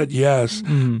course, said yes.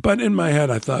 But in my head,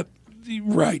 I thought,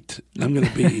 right, I'm going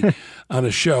to be on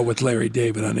a show with Larry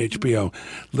David on HBO.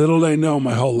 Little they know,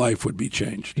 my whole life would be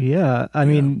changed. Yeah, I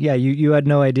mean, you had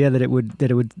no idea that it would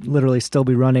literally still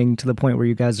be running to the point where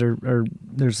you guys are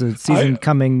there's a season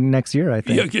coming next year, I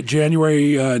think. Yeah,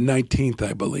 January 19th,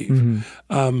 I believe.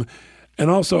 And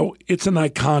also, it's an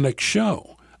iconic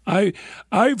show.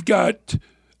 I've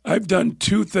done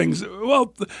two things.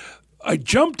 Well, I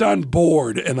jumped on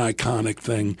board an iconic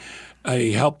thing.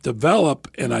 I helped develop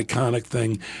an iconic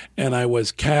thing, and I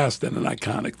was cast in an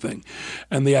iconic thing.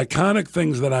 And the iconic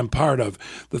things that I'm part of,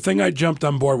 the thing I jumped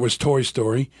on board was Toy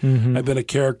Story. I've been a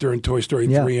character in Toy Story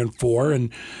 3 and 4,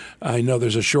 and I know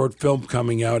there's a short film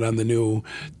coming out on the new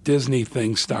Disney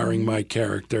thing starring my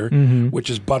character,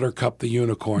 which is Buttercup the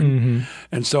Unicorn.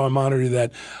 And so I'm honored to do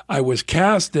that. I was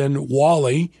cast in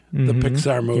WALL-E, the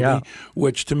Pixar movie,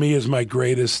 which to me is my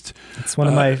greatest. It's one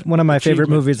of my favorite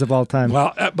movies of all time.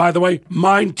 Well, by the way,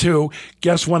 mine too.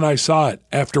 Guess when I saw it?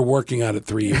 After working on it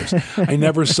 3 years. I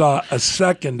never saw a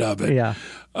second of it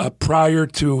prior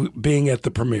to being at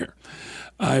the premiere.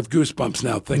 I have goosebumps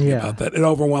now thinking about that. It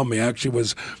overwhelmed me. I actually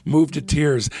was moved to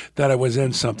tears that I was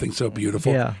in something so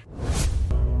beautiful. Yeah.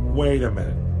 Wait a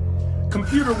minute.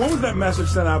 Computer, what was that message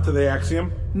sent out to the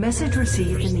Axiom? Message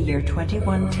received in the year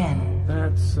 2110.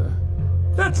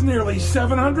 That's nearly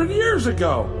 700 years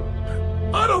ago.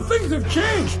 Otto, things have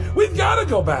changed. We've got to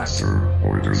go back. Sir,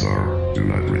 orders are, do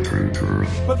not return to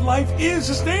Earth. But life is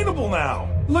sustainable now.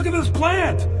 Look at this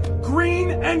plant.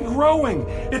 Green and growing.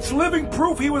 It's living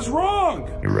proof he was wrong.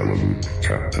 Irrelevant,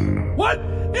 Captain. What?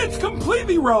 It's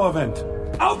completely relevant.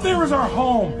 Out there is our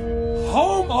home.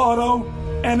 Home, Otto.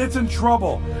 And it's in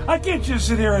trouble. I can't just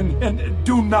sit here and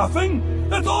do nothing.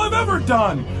 That's all I've ever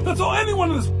done. That's all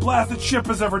anyone in this blasted ship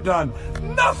has ever done.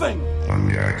 Nothing. On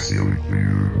the Axiom,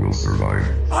 you will survive.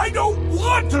 I don't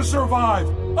want to survive.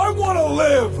 I want to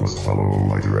live. Must follow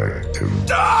my directive.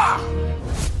 Ah!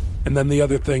 And then the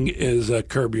other thing is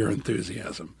Curb Your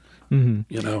Enthusiasm. You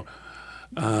know,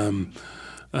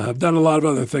 I've done a lot of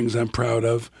other things I'm proud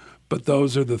of, but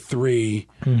those are the three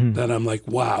that I'm like,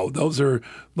 wow, those are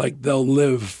like they'll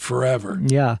live forever.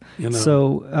 Yeah. You know?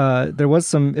 So there was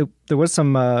some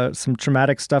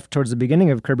traumatic stuff towards the beginning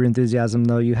of Curb Your Enthusiasm,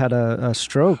 though. You had a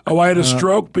stroke. Oh, I had a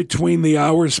stroke between the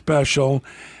hour special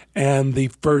and the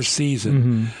first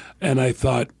season, and I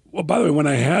thought, well, by the way, when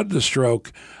I had the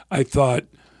stroke, I thought,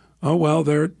 oh, well,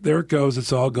 there it goes.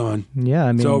 It's all gone. Yeah,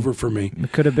 I mean, it's over for me.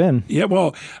 It could have been. Yeah,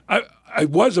 well, I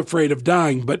was afraid of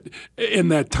dying, but in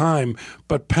that time.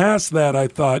 But past that, I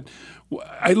thought,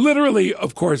 I literally,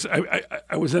 of course,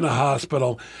 I was in a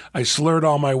hospital. I slurred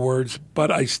all my words,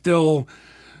 but I still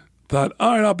thought,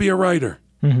 all right, I'll be a writer.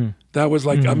 That was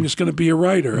like, I'm just going to be a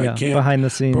writer. Yeah, I can't behind the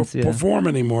scenes, perform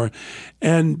anymore.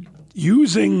 And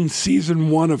using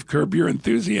season 1 of Curb Your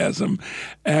Enthusiasm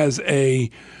as a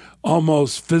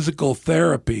almost physical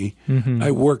therapy, I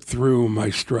worked through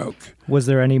my stroke. Was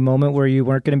there any moment where you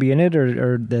weren't going to be in it,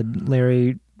 or did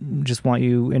Larry just want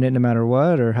you in it no matter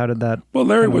what, or how did that Well,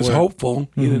 Larry was work? hopeful.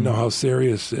 He didn't know how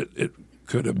serious it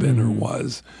could have been or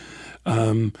was.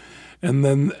 And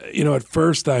then, at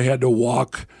first I had to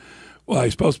walk. Well, I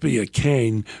was supposed to be a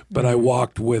cane, but I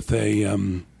walked with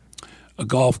a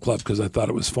golf club because I thought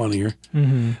it was funnier.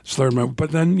 Slurred my.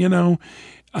 But then,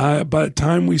 by the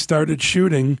time we started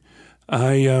shooting,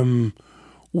 I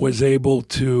was able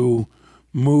to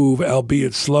move,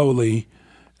 albeit slowly,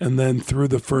 and then through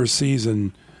the first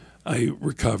season, I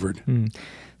recovered.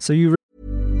 So you.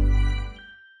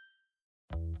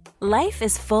 Life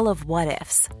is full of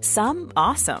what-ifs. Some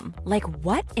awesome, like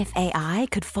what if AI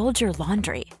could fold your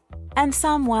laundry? And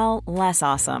some, well, less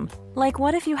awesome, like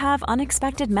what if you have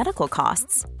unexpected medical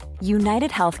costs?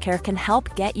 United Healthcare can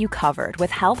help get you covered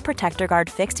with Health Protector Guard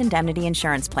fixed indemnity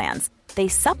insurance plans. They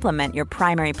supplement your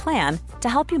primary plan to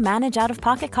help you manage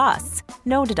out-of-pocket costs.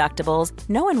 No deductibles,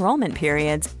 no enrollment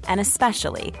periods, and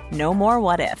especially no more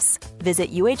what-ifs.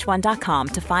 Visit uh1.com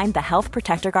to find the Health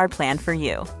Protector Guard plan for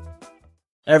you.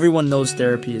 Everyone knows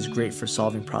therapy is great for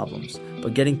solving problems,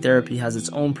 but getting therapy has its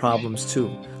own problems too,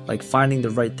 like finding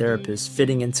the right therapist,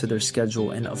 fitting into their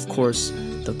schedule, and of course,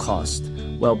 the cost.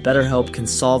 Well, BetterHelp can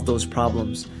solve those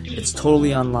problems. It's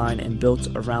totally online and built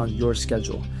around your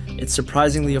schedule. It's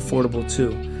surprisingly affordable too.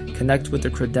 Connect with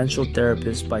a credentialed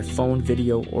therapist by phone,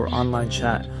 video, or online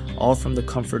chat, all from the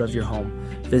comfort of your home.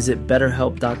 Visit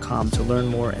BetterHelp.com to learn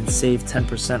more and save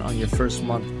 10% on your first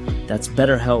month. That's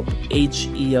BetterHelp,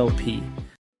 H-E-L-P.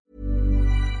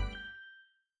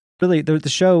 Really, the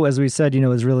show, as we said,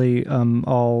 is really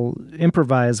all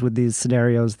improvised with these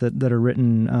scenarios that are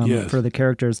written Yes. for the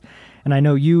characters. And I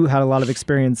know you had a lot of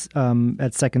experience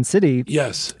at Second City.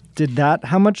 Yes.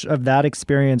 How much of that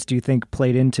experience do you think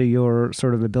played into your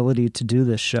sort of ability to do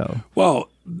this show? Well,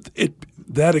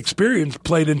 that experience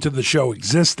played into the show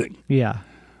existing. Yeah.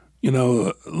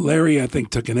 Larry, I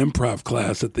think, took an improv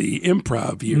class at the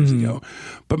Improv years ago.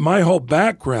 But my whole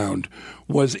background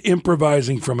was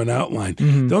improvising from an outline.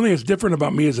 The only thing that's different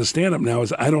about me as a stand-up now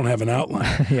is I don't have an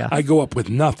outline. Yeah. I go up with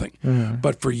nothing.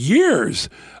 But for years,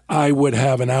 I would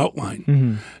have an outline.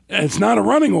 And it's not a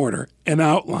running order, an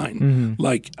outline.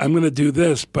 Like, I'm going to do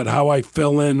this, but how I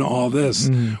fill in all this,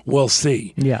 we'll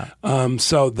see. Yeah.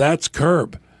 So that's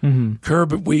Curb.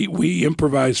 Curb, we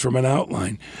improvise from an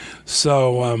outline.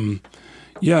 So,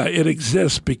 it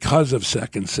exists because of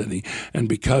Second City and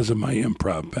because of my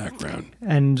improv background.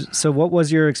 And so what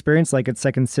was your experience like at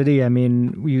Second City? I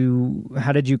mean,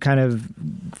 how did you kind of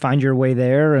find your way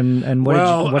there, and what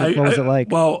was it like?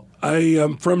 Well, I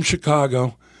am from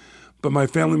Chicago, but my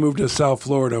family moved to South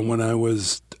Florida when I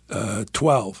was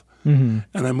 12. And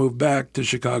I moved back to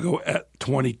Chicago at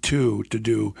 22 to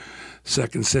do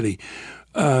Second City.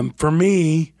 For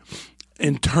me,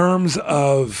 in terms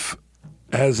of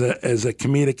as a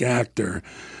comedic actor,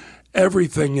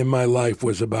 everything in my life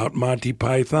was about Monty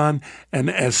Python and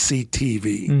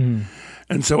SCTV.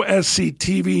 And so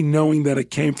SCTV, knowing that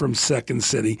it came from Second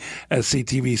City,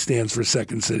 SCTV stands for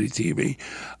Second City TV,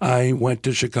 I went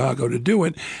to Chicago to do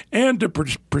it and to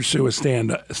pursue a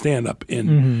stand-up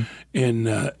in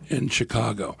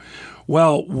Chicago.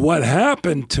 Well, what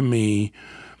happened to me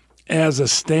as a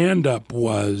stand-up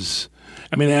was,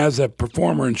 as a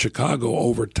performer in Chicago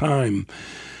over time,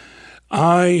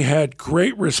 I had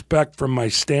great respect from my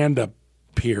stand-up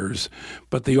peers,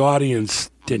 but the audience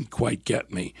didn't quite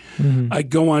get me. I'd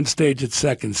go on stage at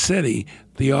Second City,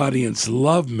 the audience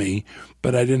loved me,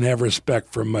 but I didn't have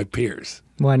respect from my peers.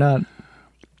 Why not?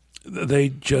 They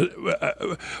just,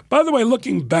 by the way,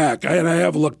 looking back, and I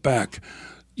have looked back,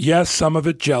 yes, some of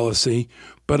it jealousy,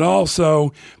 but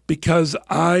also because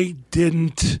I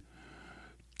didn't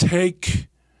take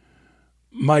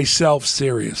myself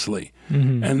seriously.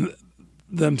 And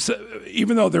them,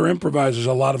 even though they're improvisers,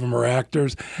 a lot of them are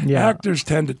actors. Yeah. Actors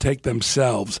tend to take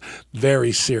themselves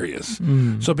very serious.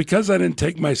 So because I didn't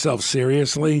take myself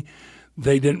seriously,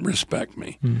 they didn't respect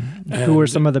me. Who were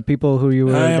some of the people who you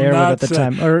were there with at the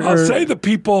time? I'll say the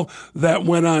people that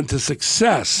went on to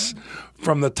success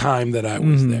from the time that I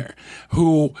was there,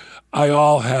 who I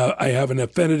have an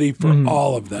affinity for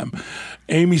all of them.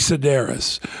 Amy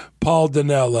Sedaris, Paul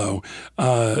Dinello,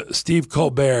 Steve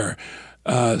Colbert,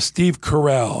 Steve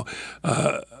Carell,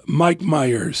 Mike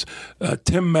Myers,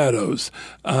 Tim Meadows,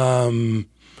 Bonnie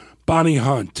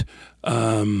Hunt.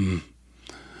 I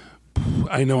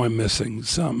know I'm missing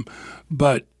some,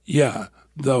 but yeah,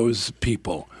 those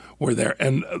people were there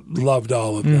and loved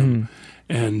all of them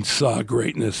and saw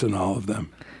greatness in all of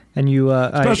them. And you,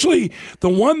 especially the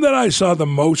one that I saw the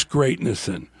most greatness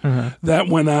in,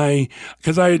 that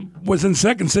because I was in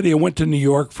Second City, I went to New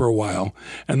York for a while,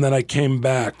 and then I came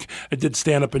back. I did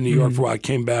stand up in New York for a while. I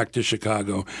came back to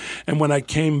Chicago, and when I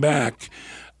came back,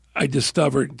 I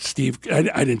discovered Steve. I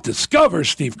didn't discover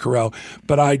Steve Carell,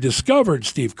 but I discovered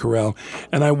Steve Carell,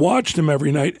 and I watched him every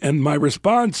night. And my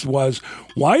response was,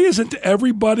 "Why isn't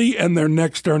everybody and their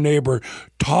next door neighbor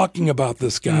talking about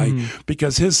this guy?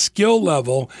 Because his skill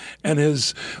level and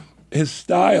his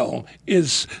style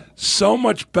is so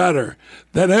much better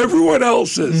than everyone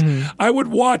else's." I would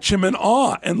watch him in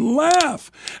awe and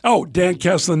laugh. Oh, Dan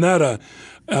Castellaneta.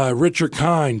 Richard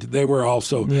Kind, they were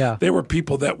also, they were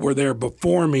people that were there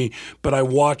before me, but I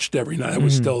watched every night. I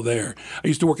was still there. I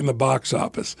used to work in the box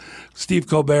office. Steve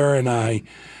Colbert and I,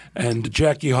 and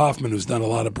Jackie Hoffman, who's done a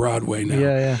lot of Broadway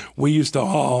now, we used to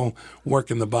all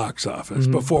work in the box office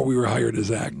before we were hired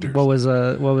as actors. What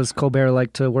was Colbert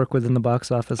like to work with in the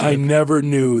box office? I never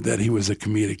knew that he was a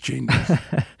comedic genius.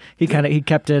 He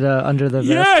kept it under the vest.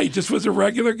 Yeah, he just was a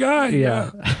regular guy.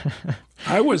 Yeah.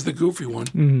 I was the goofy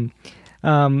one.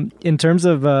 In terms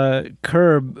of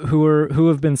Curb, who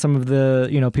have been some of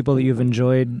the people that you've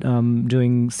enjoyed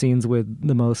doing scenes with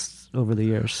the most over the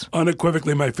years?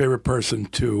 Unequivocally, my favorite person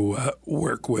to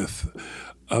work with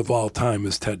of all time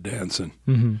is Ted Danson.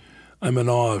 Mm-hmm. I'm in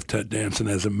awe of Ted Danson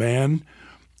as a man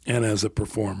and as a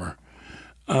performer.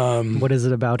 What is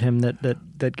it about him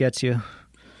that gets you?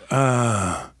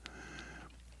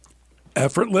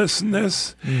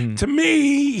 Effortlessness. To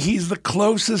me, he's the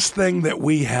closest thing that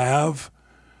we have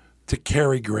to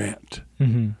Cary Grant.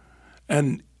 Mm-hmm.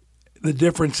 And the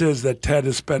difference is that Ted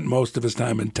has spent most of his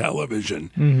time in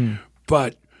television.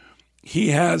 But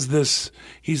he's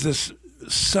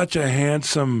such a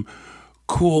handsome,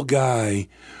 cool guy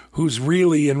who's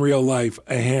really in real life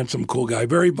a handsome, cool guy,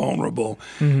 very vulnerable,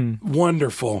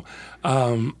 wonderful.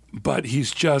 But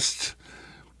he's just,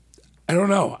 I don't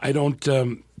know. I don't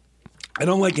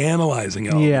like analyzing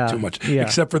it all too much,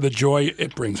 except for the joy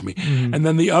it brings me. And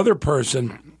then the other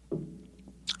person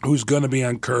who's going to be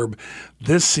on Curb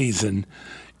this season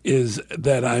is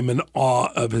that I'm in awe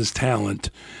of his talent,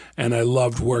 and I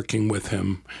loved working with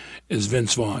him, is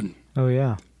Vince Vaughn. Oh,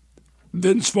 yeah.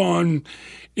 Vince Vaughn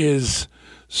is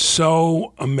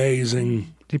so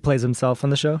amazing. He plays himself on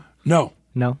the show? No.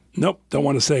 No? Nope. Don't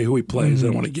want to say who he plays. I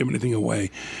don't want to give anything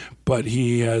away. But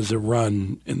he has a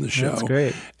run in the show. That's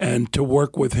great. And to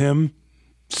work with him,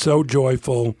 so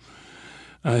joyful.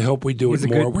 I hope we do He's it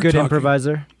more. He's a good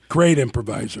improviser? Great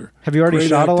improviser. Have you already Great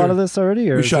shot actor. a lot of this already?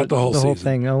 Or we shot the whole season.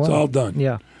 Thing? Oh, wow. It's all done.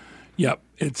 Yeah. Yep.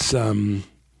 It's, as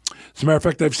a matter of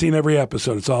fact, I've seen every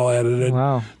episode. It's all edited.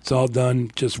 Wow. It's all done,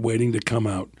 just waiting to come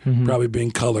out. Probably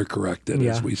being color corrected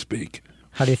as we speak.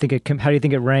 How do you think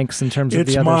it ranks in terms of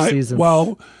the other seasons?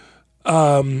 Well,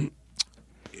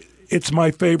 it's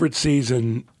my favorite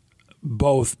season,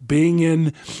 both being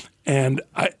in and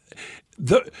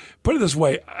put it this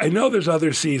way, I know there's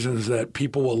other seasons that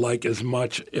people will like as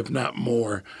much, if not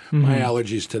more. My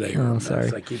allergies today are a mess.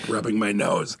 Sorry. I keep rubbing my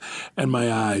nose and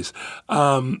my eyes.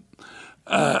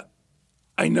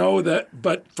 I know that,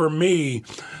 but for me,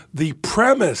 the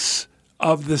premise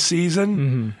of the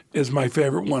season is my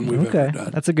favorite one we've ever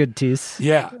done. That's a good tease.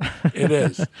 Yeah, it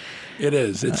is. It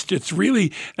is. It's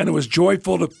really, and it was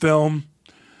joyful to film.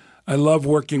 I love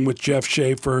working with Jeff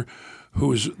Schaefer,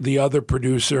 who's the other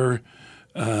producer.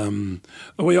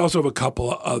 We also have a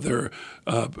couple of other,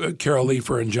 Carol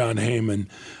Leifer and John Heyman,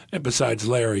 besides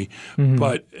Larry.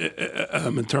 But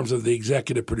in terms of the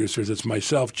executive producers, it's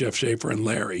myself, Jeff Schaefer, and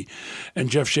Larry. And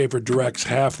Jeff Schaefer directs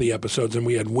half the episodes, and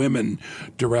we had women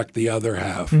direct the other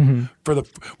half.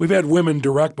 We've had women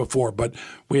direct before, but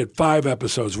we had 5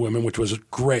 episodes women, which was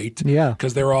great. Yeah,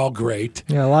 because they're all great.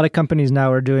 Yeah, a lot of companies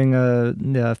now are doing a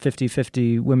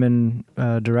 50-50 women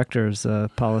directors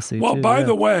policy. Well, too. by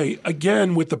the way,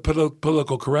 again with the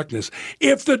political correctness,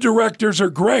 if the directors are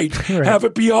great, have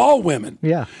it be all women.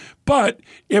 Yeah. But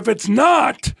if it's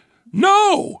not,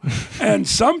 no. And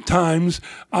sometimes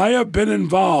I have been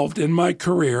involved in my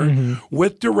career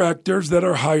with directors that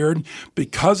are hired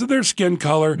because of their skin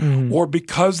color or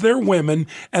because they're women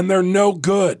and they're no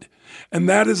good. And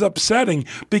that is upsetting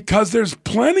because there's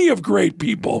plenty of great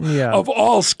people of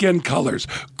all skin colors.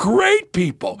 Great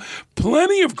people.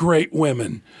 Plenty of great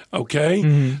women.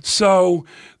 Okay? So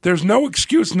there's no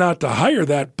excuse not to hire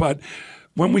that. But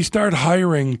when we start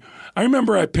hiring, I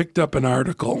remember I picked up an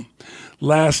article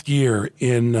last year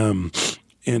in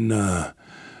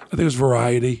I think it was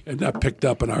Variety, and I picked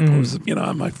up an article, it was,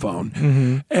 on my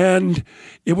phone. And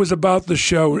it was about the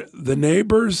show, The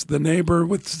Neighbor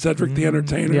with Cedric the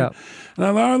Entertainer. Yeah. And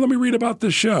I thought, let me read about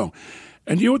this show.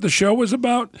 And you know what the show was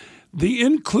about? The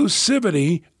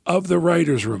inclusivity of the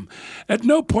writer's room. At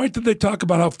no point did they talk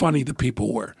about how funny the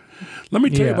people were. Let me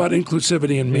tell you about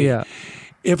inclusivity in me. Yeah.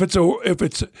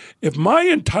 If my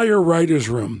entire writer's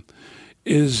room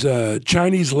is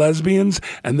Chinese lesbians,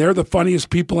 and they're the funniest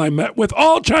people I met with,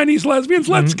 all Chinese lesbians,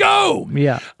 let's go.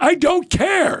 Yeah. I don't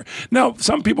care. Now,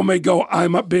 some people may go,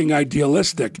 I'm up being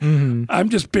idealistic. I'm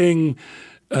just being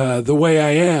the way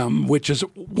I am, which is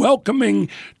welcoming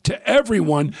to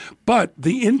everyone. But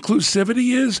the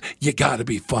inclusivity is you got to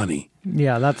be funny.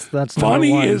 Yeah, that's funny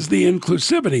number one. is the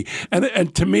inclusivity,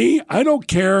 and to me, I don't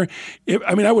care.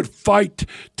 I would fight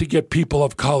to get people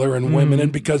of color and women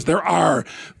in because there are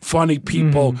funny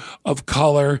people of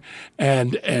color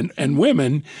and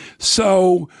women.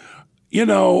 So,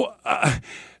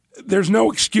 there's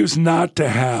no excuse not to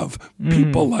have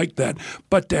people like that,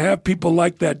 but to have people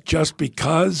like that just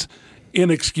because,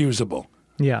 inexcusable.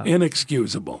 Yeah,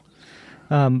 inexcusable.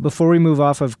 Before we move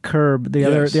off of Curb, the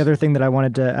Yes. other thing that I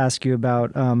wanted to ask you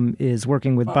about is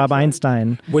working with Bob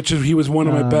Einstein. He was one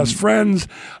of my best friends.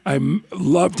 I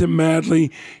loved him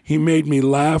madly. He made me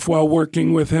laugh while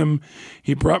working with him.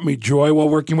 He brought me joy while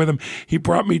working with him. He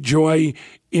brought me joy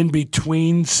in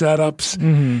between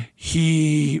setups.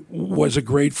 He was a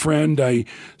great friend. I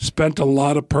spent a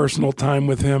lot of personal time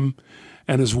with him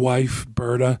and his wife,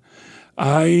 Berta.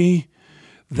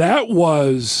 That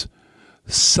was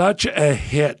such a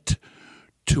hit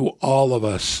to all of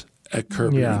us at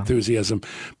Curb Your Enthusiasm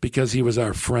because he was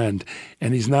our friend,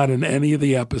 and he's not in any of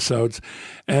the episodes.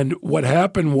 And what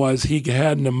happened was he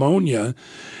had pneumonia,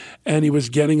 and he was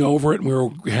getting over it, and we were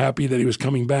happy that he was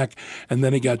coming back. And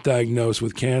then he got diagnosed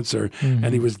with cancer,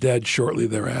 and he was dead shortly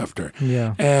thereafter.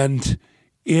 Yeah. And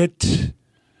it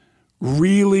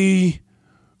really,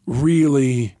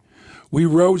 really, we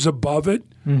rose above it,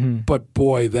 but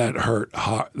boy, that hurt.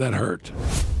 That hurt.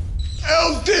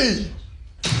 LD!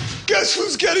 Guess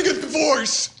who's getting a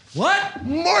divorce? What?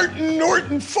 Martin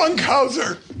Norton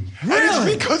Funkhauser. Really? And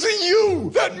it's because of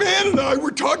you. That man and I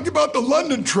were talking about the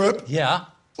London trip. Yeah.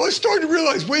 Well, I started to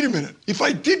realize, wait a minute, if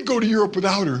I did go to Europe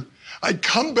without her, I'd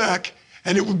come back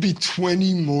and it would be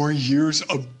 20 more years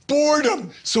of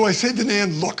boredom. So I said to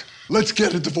Nan, look, let's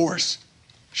get a divorce.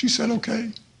 She said,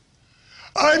 okay.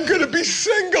 I'm gonna be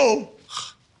single.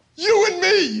 You and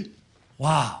me.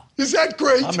 Wow. Is that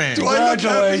great? I mean, Do I look happy?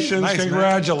 Congratulations, Nice, man.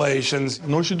 congratulations. You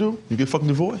know what you do? You get fucking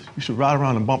divorced. You should ride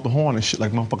around and bump the horn and shit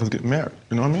like motherfuckers get married.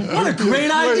 You know what I mean? What a great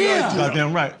idea.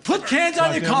 Goddamn right. Put cans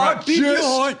on your Goddamn car, right. beat your Just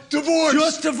horn. divorce.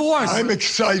 Just divorce. I'm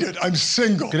excited. I'm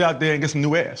single. Get out there and get some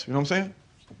new ass. You know what I'm saying?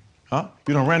 Huh?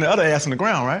 You done ran the other ass in the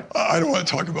ground, right? I don't want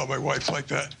to talk about my wife like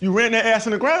that. You ran that ass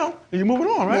in the ground and you're moving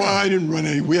on, right? Well, I didn't run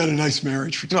any. We had a nice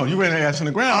marriage for 20 No, you ran that ass in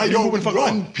the ground. I You don't moving the fuck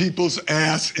run on. people's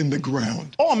ass in the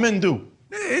ground. All men do.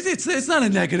 It's not a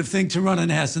negative thing to run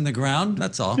an ass in the ground.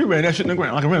 That's all. You ran that shit in the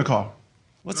ground like a rental car.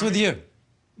 What's with you?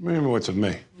 Remember what's with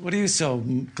me? What are you so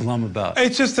glum about?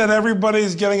 It's just that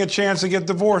everybody's getting a chance to get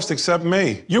divorced except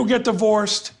me. You get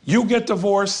divorced. You get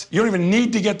divorced. You don't even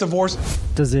need to get divorced.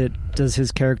 Does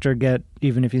his character get,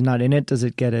 even if he's not in it, does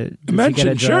it get it?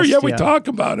 Mentioned, sure, yeah, we talk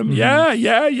about him.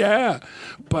 Yeah.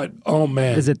 But oh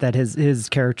man, Is it that his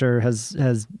character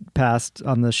has passed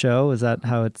on the show? Is that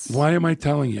how it's? why am I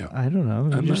telling you? I don't know.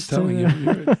 I'm not telling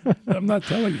you. I'm not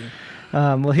telling you.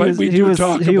 Well, But we do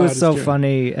talk he about was his so character.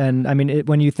 funny, and I mean,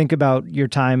 when you think about your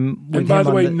time with And by him the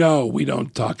on way, no, we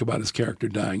don't talk about his character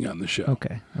dying on the show.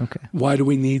 Okay. Why do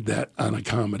we need that on a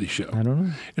comedy show? I don't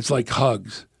know. It's like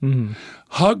hugs.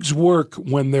 Hugs work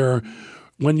when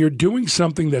you're doing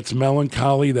something that's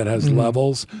melancholy, that has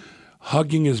levels.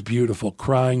 Hugging is beautiful.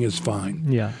 Crying is fine.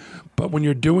 Yeah. But when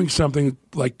you're doing something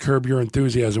like Curb Your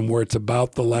Enthusiasm, where it's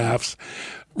about the laughs,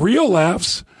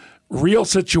 real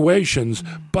situations,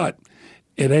 but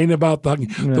it ain't about the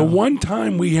hugging. No. The one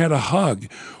time we had a hug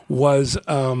was,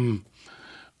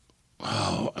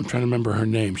 I'm trying to remember her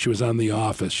name. She was on The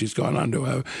Office. She's gone on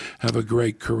to have a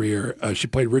great career. She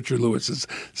played Richard Lewis's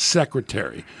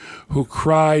secretary, who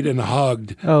cried and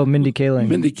hugged. Oh, Mindy Kaling.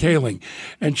 Mindy Kaling.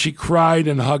 And she cried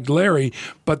and hugged Larry,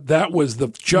 but that was the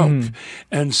joke.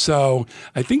 And so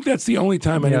I think that's the only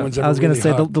time anyone's ever I was going to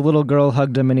really say hugged. the little girl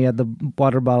hugged him and he had the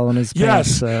water bottle in his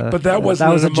Yes, pants. but that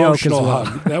wasn't was an a joke as emotional well.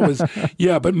 hug. That was,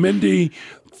 but Mindy,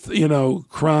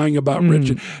 crying about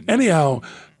Richard. Anyhow,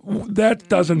 that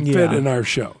doesn't fit in our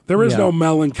show. There is no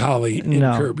melancholy in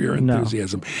Curb Your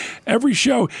Enthusiasm. Every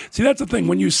show, see, that's the thing.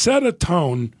 When you set a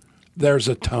tone, there's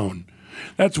a tone.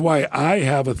 That's why I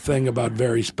have a thing about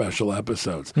very special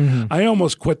episodes. I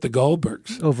almost quit the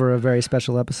Goldbergs. Over a very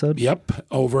special episode? Yep,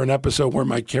 over an episode where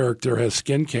my character has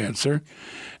skin cancer.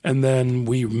 And then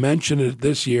we mentioned it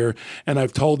this year, and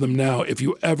I've told them now, if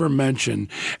you ever mention,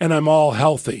 and I'm all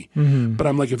healthy, but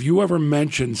I'm like, if you ever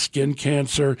mention skin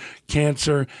cancer,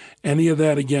 any of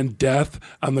that again, death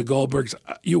on the Goldbergs,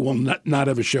 you will not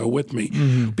have a show with me.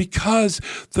 Because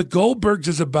the Goldbergs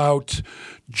is about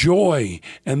joy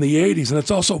and the 80s, and it's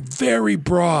also very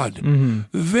broad,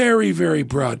 very, very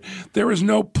broad. There is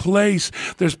no place.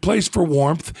 There's place for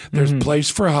warmth. There's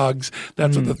place for hugs.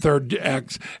 That's what the third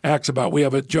act's about. We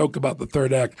have a joke about the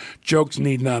third act. Jokes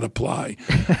need not apply.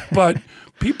 But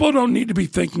people don't need to be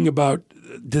thinking about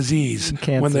disease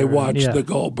when they watch the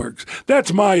Goldbergs.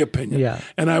 That's my opinion. Yeah.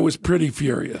 And I was pretty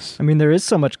furious. I mean, there is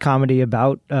so much comedy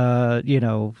about,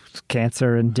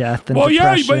 cancer and death and Well,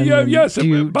 yeah, depression. but yes. Do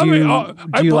you, By the way,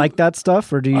 do you like that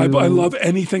stuff, or do you? I love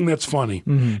anything that's funny,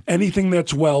 anything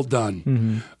that's well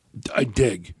done. I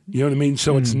dig. You know what I mean?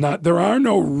 So it's not. There are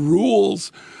no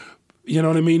rules. You know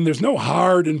what I mean? There's no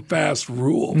hard and fast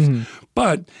rules,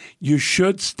 but you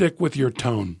should stick with your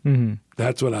tone.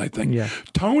 That's what I think. Yeah.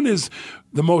 Tone is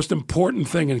the most important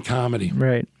thing in comedy.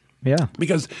 Right. Yeah.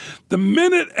 Because the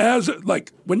minute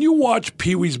when you watch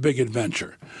Pee-wee's Big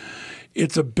Adventure,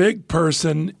 it's a big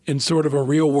person in sort of a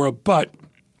real world, but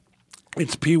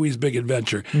it's Pee-wee's Big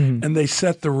Adventure, and they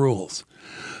set the rules.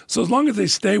 So as long as they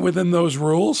stay within those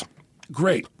rules,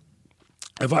 great.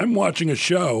 If I'm watching a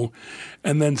show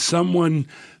and then someone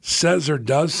says or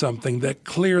does something that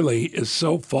clearly is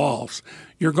so false,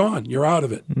 you're gone. You're out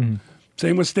of it.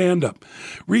 Same with stand-up.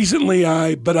 Recently,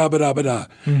 I ba-da-ba-da-ba-da.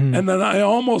 And then I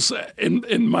almost,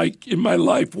 in my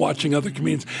life, watching other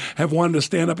comedians, have wanted to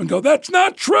stand up and go, that's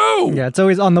not true. Yeah, it's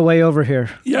always on the way over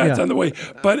here. Yeah, it's on the way.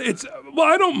 But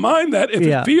I don't mind that if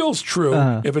it feels true,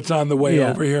 if it's on the way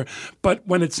over here. But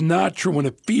when it's not true, when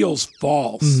it feels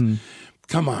false,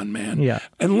 come on, man. Yeah.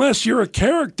 Unless you're a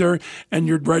character and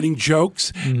you're writing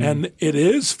jokes and it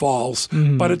is false,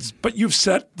 but you've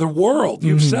set the world.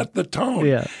 You've set the tone.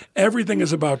 Yeah. Everything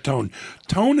is about tone.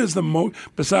 Tone is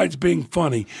besides being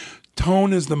funny,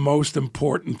 tone is the most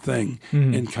important thing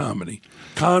in comedy.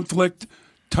 Conflict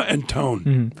and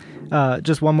tone.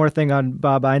 Just one more thing on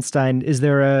Bob Einstein. Is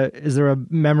there a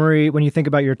memory when you think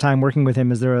about your time working with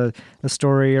him? Is there a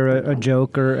story or a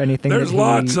joke or anything? There's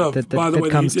lots of. By the way,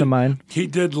 comes to mind. He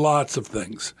did lots of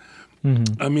things.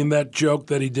 I mean, that joke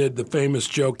that he did, the famous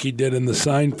joke he did in the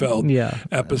Seinfeld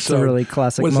episode, it's a really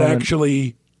classic was moment.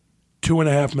 Actually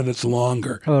 2.5 minutes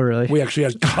longer. Oh, really? We actually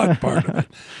had cut part of it,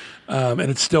 and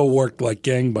it still worked like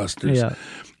gangbusters. Yeah.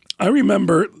 I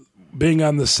remember being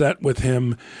on the set with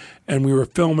him, and we were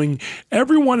filming.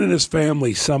 Everyone in his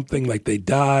family, something like they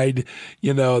died,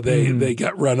 they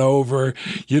got run over,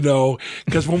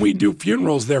 because when we do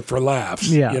funerals, they're for laughs,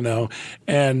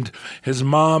 and his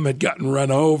mom had gotten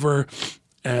run over,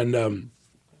 and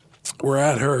we're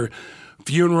at her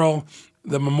funeral,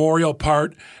 the memorial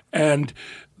part, and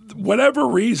whatever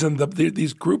reason,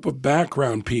 these group of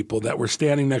background people that were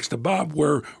standing next to Bob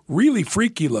were really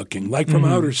freaky looking, like from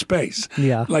outer space.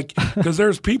 Yeah. Like, because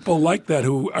there's people like that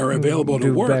who are available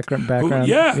to work. Background.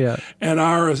 Yeah. And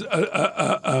our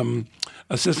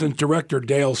assistant director,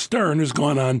 Dale Stern, who's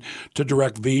gone on to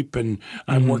direct Veep, and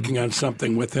I'm working on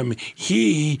something with him,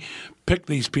 he picked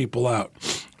these people out.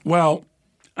 Well,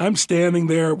 I'm standing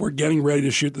there. We're getting ready to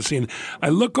shoot the scene. I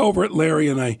look over at Larry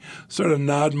and I sort of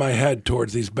nod my head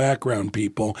towards these background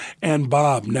people and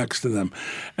Bob next to them.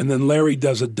 And then Larry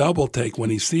does a double take when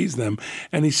he sees them,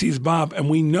 and he sees Bob, and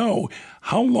we know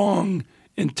how long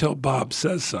until Bob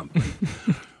says something.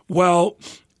 Well,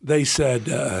 they said,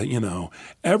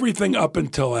 everything up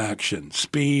until action,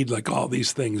 speed, like all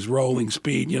these things, rolling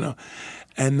speed,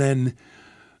 And then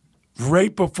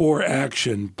right before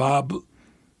action, Bob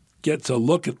gets a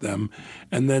look at them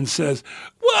and then says,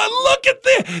 well, look at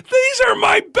this. These are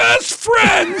my best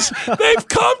friends. They've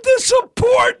come to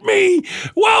support me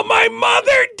while my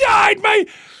mother died.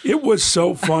 It was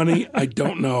so funny. I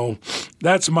don't know.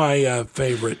 That's my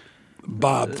favorite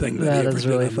Bob thing that he ever did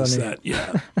really on funny. The set.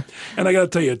 Yeah. And I got to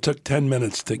tell you, it took 10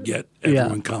 minutes to get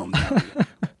everyone calmed down.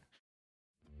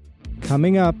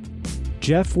 Coming up,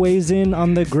 Jeff weighs in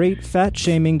on the great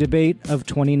fat-shaming debate of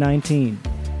 2019.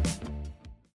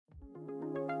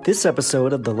 This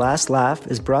episode of The Last Laugh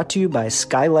is brought to you by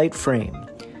Skylight Frame.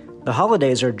 The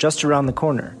holidays are just around the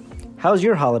corner. How's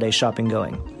your holiday shopping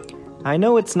going? I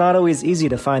know it's not always easy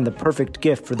to find the perfect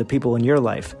gift for the people in your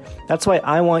life. That's why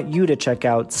I want you to check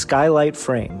out Skylight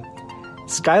Frame.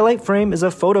 Skylight Frame is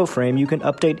a photo frame you can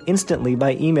update instantly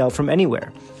by email from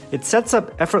anywhere. It sets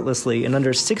up effortlessly in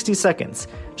under 60 seconds.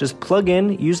 Just plug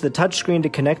in, use the touchscreen to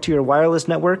connect to your wireless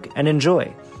network, and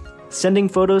enjoy. Sending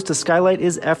photos to Skylight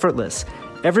is effortless.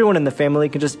 Everyone in the family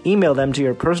can just email them to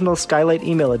your personal Skylight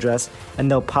email address,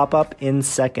 and they'll pop up in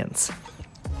seconds.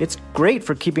 It's great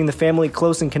for keeping the family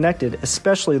close and connected,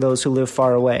 especially those who live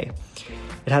far away.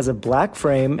 It has a black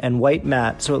frame and white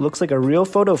mat, so it looks like a real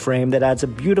photo frame that adds a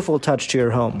beautiful touch to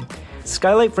your home.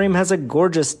 Skylight Frame has a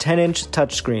gorgeous 10-inch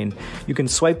touchscreen. You can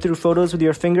swipe through photos with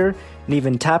your finger and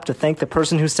even tap to thank the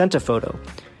person who sent a photo.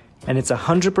 And it's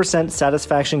 100%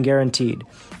 satisfaction guaranteed.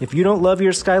 If you don't love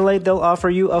your Skylight, they'll offer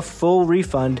you a full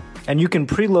refund, and you can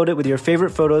preload it with your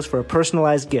favorite photos for a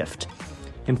personalized gift.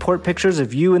 Import pictures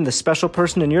of you and the special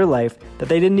person in your life that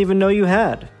they didn't even know you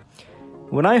had.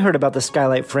 When I heard about the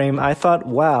Skylight Frame, I thought,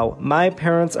 wow, my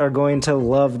parents are going to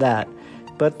love that.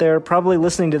 But they're probably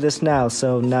listening to this now,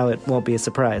 so now it won't be a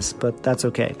surprise, but that's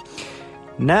okay.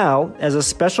 Now, as a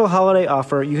special holiday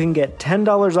offer, you can get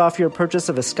 $10 off your purchase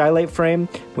of a Skylight Frame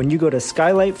when you go to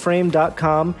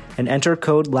skylightframe.com and enter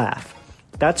code LAUGH.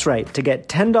 That's right, to get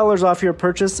 $10 off your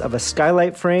purchase of a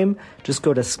Skylight Frame, just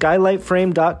go to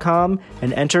skylightframe.com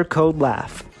and enter code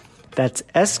LAUGH. That's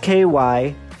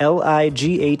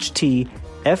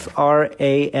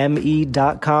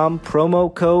SKYLIGHTFRAME.com,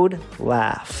 promo code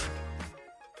LAUGH.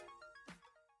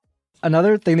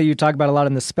 Another thing that you talk about a lot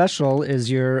in the special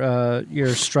is your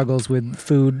struggles with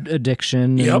food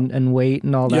addiction and weight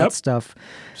and all that stuff.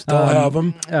 Still have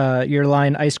them. Your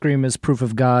line "ice cream is proof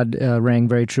of God" rang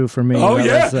very true for me. Oh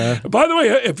yeah. By the way,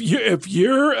 if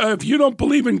you don't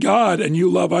believe in God and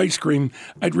you love ice cream,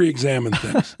 I'd re-examine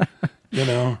things.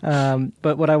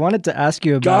 But what I wanted to ask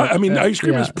you about... ice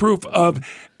cream is proof of,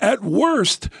 at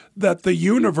worst, that the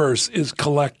universe is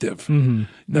collective. Mm-hmm.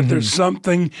 That there's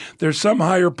some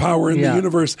higher power in the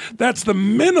universe. That's the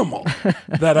minimal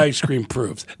that ice cream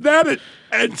proves. That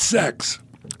and sex.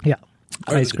 Yeah.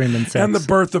 Ice cream and sex. And the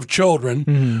birth of children.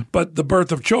 Mm-hmm. But the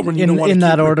birth of children, you don't want to in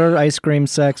that order, ice cream,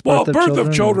 sex, birth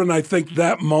of children, I think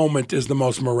that moment is the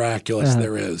most miraculous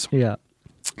there is. Yeah.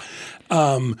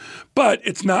 But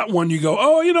it's not one you go,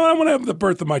 I want to have the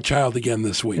birth of my child again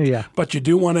this week. Yeah. But you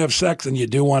do want to have sex and you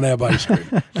do want to have ice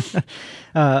cream.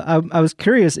 I was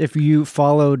curious if you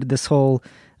followed this whole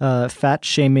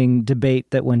fat-shaming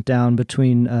debate that went down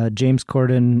between James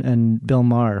Corden and Bill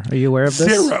Maher. Are you aware of this?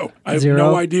 Zero. I have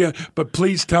no idea, but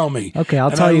please tell me. Okay,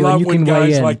 I'll tell you, and you can weigh in. I love when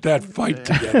guys like that fight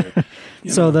together.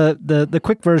 So the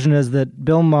quick version is that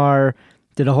Bill Maher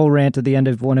did a whole rant at the end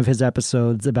of one of his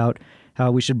episodes about how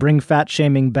we should bring fat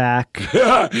shaming back.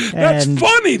 That's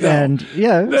funny, though. And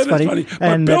it's funny.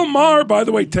 But Bill Maher, by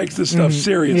the way, takes this stuff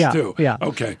serious too. Yeah.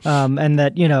 Okay. And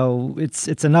that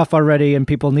it's enough already, and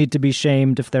people need to be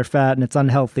shamed if they're fat, and it's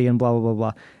unhealthy, and blah blah blah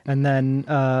blah. And then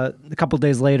a couple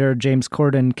days later, James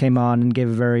Corden came on and gave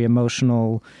a very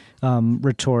emotional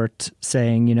retort,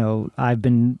 saying, I've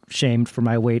been shamed for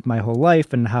my weight my whole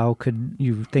life, and how could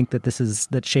you think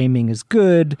that shaming is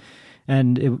good?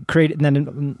 And it created. And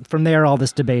then from there, all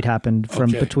this debate happened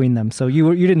between them. So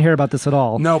you didn't hear about this at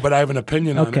all. No, but I have an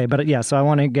opinion on it. Okay, but so I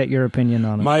want to get your opinion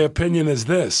on it. My opinion is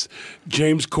this: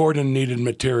 James Corden needed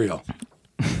material.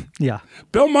 Yeah.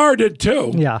 Bill Maher did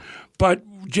too. Yeah. But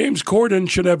James Corden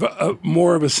should have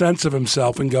more of a sense of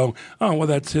himself and go, oh, well,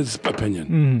 that's his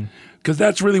opinion. Because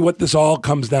that's really what this all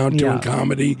comes down to in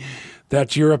comedy.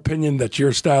 That's your opinion. That's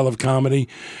your style of comedy.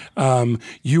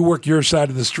 You work your side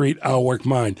of the street. I'll work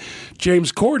mine.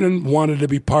 James Corden wanted to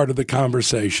be part of the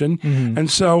conversation. Mm-hmm.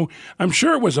 And so I'm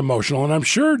sure it was emotional. And I'm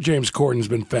sure James Corden's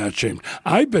been fat shamed.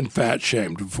 I've been fat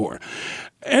shamed before.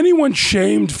 Anyone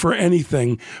shamed for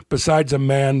anything besides a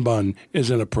man bun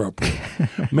is inappropriate.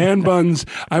 Man buns,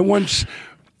 I once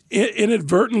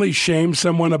inadvertently shamed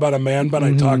someone about a man bun.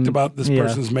 I talked about this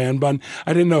person's man bun.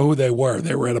 I didn't know who they were.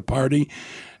 They were at a party.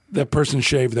 That person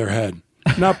shaved their head.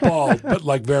 Not bald, but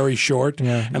like very short.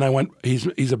 Yeah. And I went,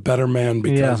 he's a better man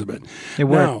because of it. It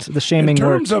worked. Now, the shaming worked. In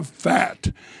terms of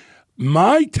fat,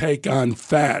 my take on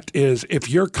fat is if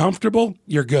you're comfortable,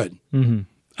 you're good. Mm-hmm.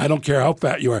 I don't care how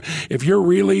fat you are. If you're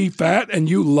really fat and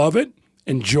you love it,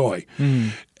 enjoy.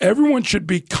 Mm-hmm. Everyone should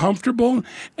be comfortable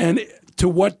and to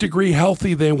what degree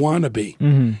healthy they want to be.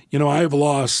 Mm-hmm. I've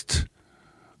lost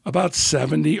about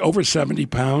over 70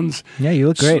 pounds. Yeah, you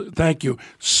look great. Thank you.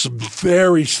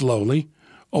 Very slowly,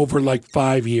 over like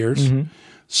 5 years. Mm-hmm.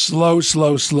 Slow.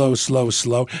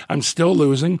 I'm still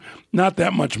losing, not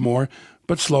that much more,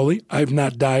 but slowly. I've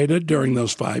not dieted during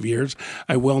those 5 years.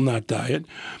 I will not diet.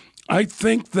 I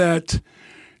think that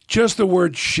just the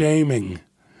word shaming,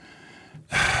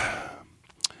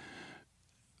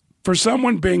 for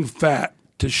someone being fat,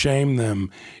 to shame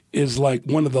them is like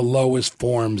one of the lowest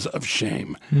forms of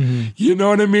shame. Mm-hmm. You know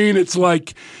what I mean? It's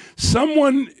like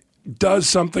someone does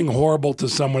something horrible to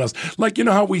someone else. Like,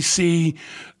 how we see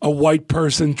a white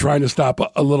person trying to stop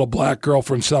a little black girl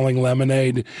from selling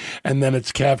lemonade, and then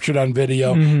it's captured on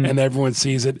video, and everyone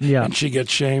sees it, and she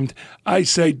gets shamed. I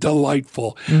say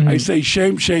delightful. Mm-hmm. I say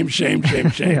shame.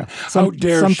 Yeah. How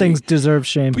dare some she? Things deserve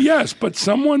shame. Yes, but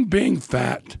someone being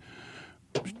fat,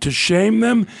 to shame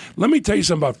them, let me tell you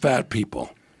something about fat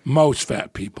people. Most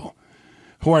fat people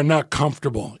who are not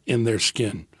comfortable in their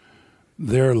skin,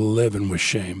 they're living with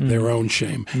shame, their own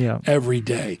shame, every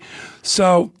day.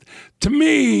 So to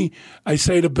me, I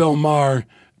say to Bill Maher,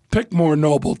 pick more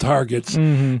noble targets.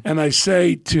 Mm-hmm. And I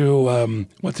say to,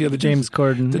 what's the other? James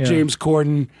Corden. James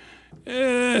Corden,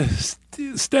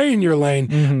 stay in your lane.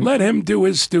 Mm-hmm. Let him do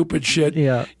his stupid shit.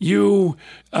 Yeah.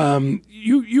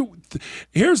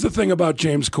 Here's the thing about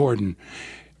James Corden.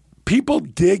 People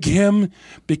dig him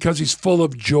because he's full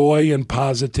of joy and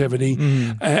positivity,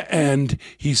 and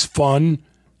he's fun.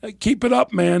 Keep it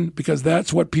up, man, because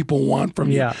that's what people want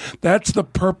from you. That's the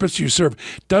purpose you serve.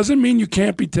 Doesn't mean you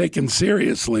can't be taken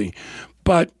seriously,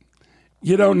 but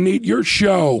you don't need your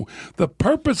show. The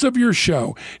purpose of your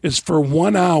show is for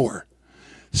 1 hour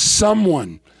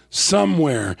someone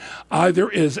somewhere either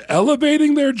is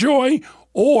elevating their joy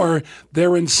or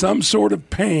they're in some sort of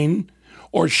pain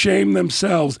or shame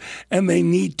themselves, and they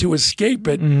need to escape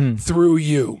it through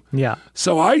you. Yeah.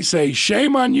 So I say,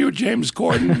 shame on you, James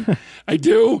Corden. I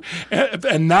do,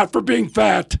 and not for being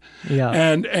fat. Yeah.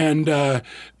 And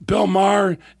Bill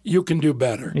Maher, you can do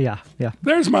better. Yeah.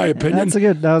 There's my opinion.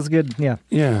 That was good. Yeah.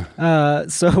 Yeah.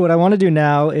 So what I want to do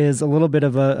now is a little bit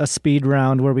of a speed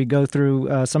round where we go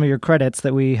through some of your credits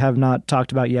that we have not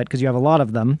talked about yet, because you have a lot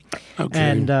of them. Okay.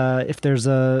 And if there's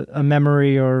a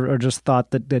memory or just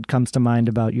thought that comes to mind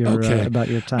about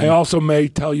your time. I also may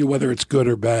tell you whether it's good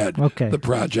or bad. Okay. The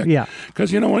project. Yeah.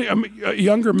 Because when I'm a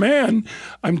younger man,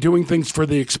 I'm doing things for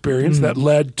the experience that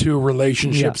led to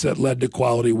relationships that led to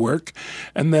quality work,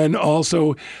 and then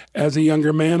also as a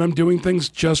younger man, I'm doing things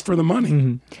just for the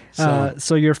money.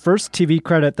 So your first TV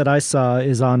credit that I saw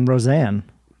is on Roseanne.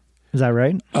 Is that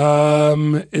right?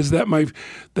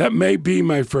 That may be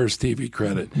my first TV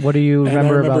credit. What do you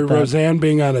remember about that? Roseanne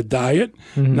being on a diet,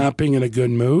 not being in a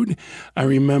good mood. I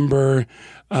remember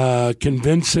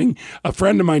convincing a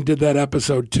friend of mine did that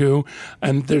episode too,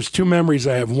 and there's two memories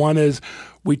I have. One is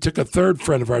we took a third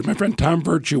friend of ours, my friend Tom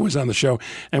Virtue was on the show,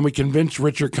 and we convinced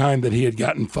Richard Kind that he had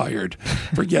gotten fired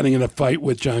for getting in a fight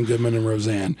with John Goodman and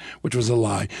Roseanne, which was a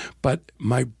lie. But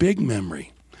my big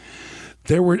memory,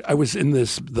 I was in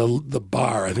the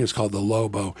bar, I think it's called the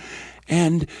Lobo,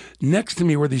 and next to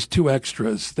me were these two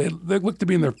extras. They looked to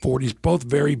be in their 40s, both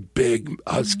very big,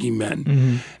 husky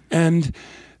men, and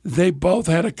they both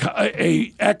had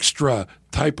a extra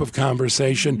type of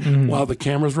conversation while the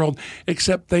cameras rolled,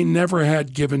 except they never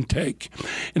had give and take.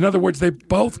 In other words, they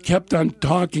both kept on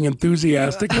talking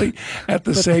enthusiastically at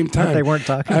the same time. But they weren't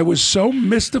talking. I was so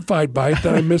mystified by it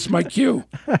that I missed my cue.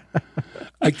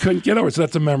 I couldn't get over it, so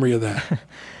that's a memory of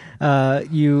that.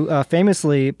 You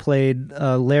famously played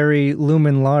Larry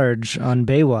Lumen Large on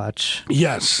Baywatch.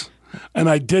 Yes, and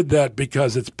I did that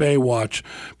because it's Baywatch,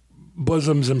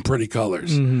 bosoms and pretty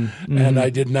colors, and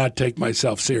I did not take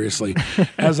myself seriously.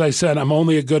 As I said, I'm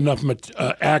only a good enough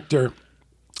actor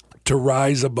to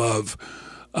rise above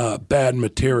bad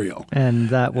material. And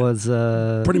that was...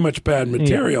 pretty much bad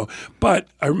material. Yeah. But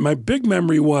my big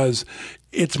memory was,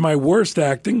 it's my worst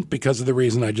acting because of the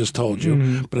reason I just told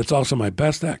you, but it's also my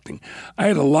best acting. I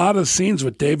had a lot of scenes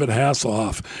with David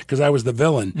Hasselhoff because I was the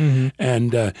villain,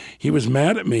 and he was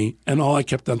mad at me, and all I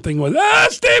kept on thinking was,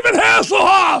 it's David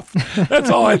Hasselhoff! That's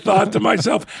all I thought to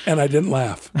myself, and I didn't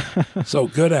laugh. So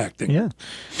good acting.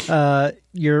 Yeah.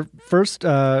 Your first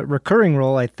recurring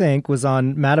role, I think, was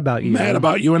on Mad About You. Mad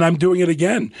About You, and I'm doing it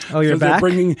again. Oh, you're back?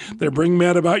 They're bringing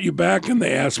Mad About You back, and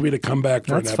they asked me to come back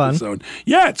for an episode. Fun.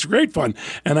 Yeah, it's great fun.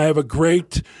 And I have a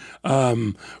great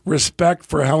respect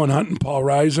for Helen Hunt and Paul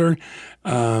Reiser.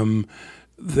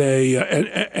 They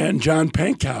and John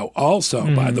Pankow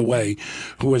also, by the way,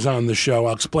 who was on the show.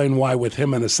 I'll explain why with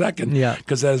him in a second,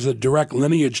 because that is a direct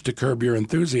lineage to Curb Your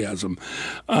Enthusiasm.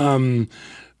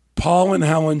 Paul and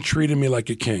Helen treated me like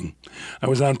a king. I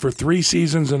was on for 3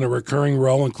 seasons in a recurring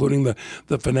role, including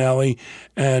the finale,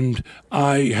 and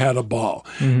I had a ball.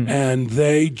 And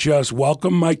they just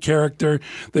welcomed my character.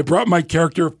 They brought my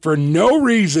character for no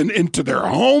reason into their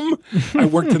home. I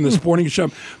worked in the sporting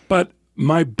shop, but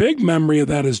my big memory of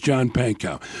that is John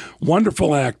Pankow,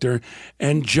 wonderful actor,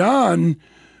 and John.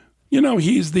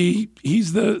 He's the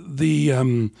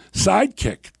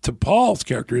sidekick to Paul's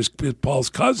character, is Paul's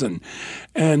cousin,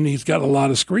 and he's got a lot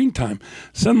of screen time.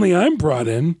 Suddenly, I'm brought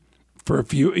in for a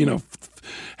few,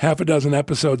 half a dozen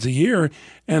episodes a year,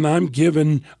 and I'm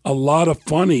given a lot of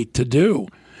funny to do.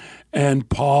 And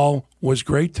Paul was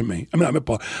great to me.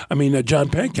 John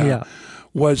Pankow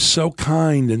was so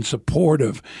kind and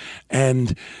supportive,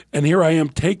 and here I am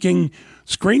taking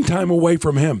screen time away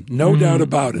from him, no doubt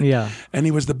about it. Yeah. And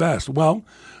he was the best. Well,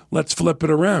 let's flip it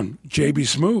around. J.B.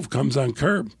 Smoove comes on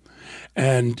Curb.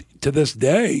 And to this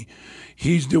day,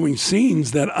 he's doing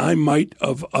scenes that I might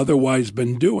have otherwise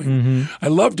been doing. I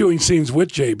love doing scenes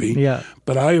with JB,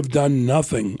 but I have done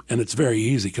nothing, and it's very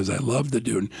easy because I love the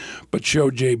dude, but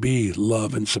show JB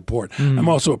love and support. I'm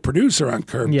also a producer on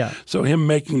Curb, so him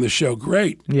making the show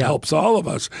great helps all of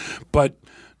us. But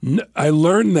I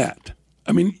learned that.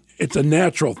 I mean, it's a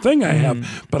natural thing I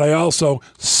have, but I also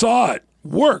saw it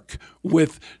work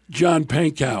with John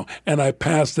Pankow, and I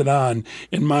passed it on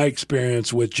in my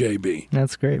experience with JB.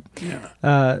 That's great.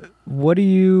 Yeah. What do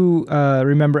you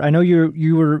remember? I know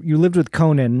you lived with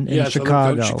Conan in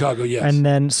Chicago. Yes, Chicago, yes. And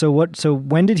then so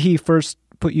when did he first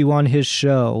put you on his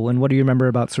show, and what do you remember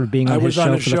about sort of being on his show for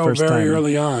the first time? I was on his show very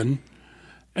early on,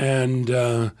 and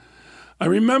I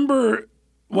remember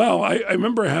Well, I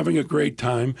remember having a great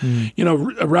time. You know,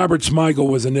 Robert Smigel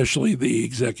was initially the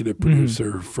executive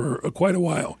producer for quite a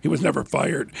while. He was never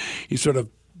fired. He sort of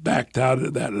backed out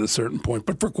of that at a certain point,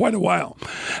 but for quite a while.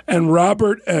 And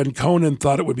Robert and Conan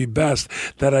thought it would be best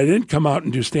that I didn't come out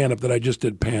and do stand-up, that I just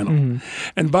did panel.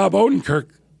 And Bob Odenkirk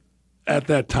at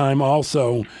that time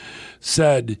also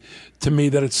said to me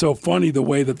that it's so funny the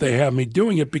way that they have me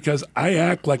doing it, because I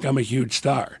act like I'm a huge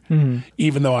star,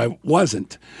 even though I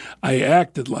wasn't. I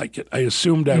acted like it. I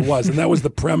assumed I was, and that was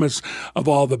the premise of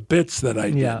all the bits that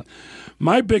I did. Yeah.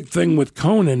 My big thing with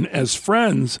Conan, as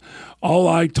friends, all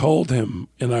I told him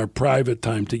in our private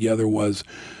time together was,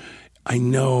 I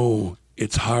know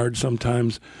it's hard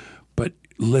sometimes, but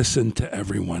listen to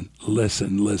everyone.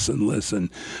 Listen.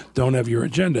 Don't have your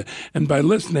agenda. And by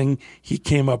listening, he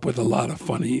came up with a lot of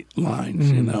funny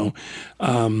lines, you know.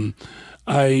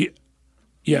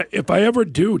 If I ever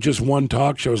do just one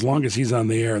talk show, as long as he's on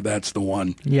the air, that's the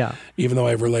one. Yeah. Even though I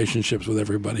have relationships with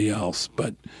everybody else.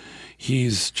 But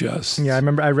he's just... Yeah, I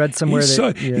remember I read somewhere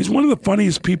he's one of the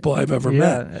funniest people I've ever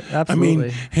met. Yeah,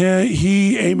 absolutely. I mean,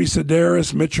 he, Amy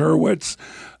Sedaris, Mitch Hurwitz,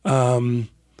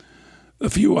 a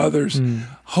few others.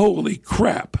 Holy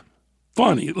crap.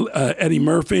 Funny. Eddie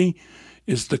Murphy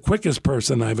is the quickest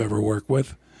person I've ever worked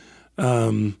with.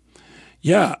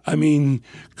 Yeah, I mean,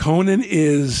 Conan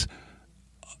is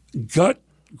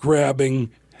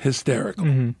gut-grabbing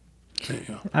hysterical. There you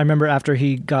go. I remember after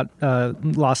he got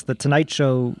lost the Tonight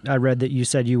Show, I read that you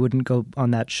said you wouldn't go on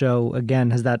that show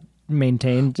again. Has that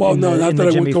maintained? Well, no, not that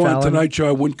I wouldn't go on Fallon? Tonight Show.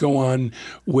 I wouldn't go on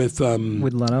with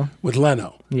Leno. With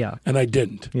Leno. Yeah. And I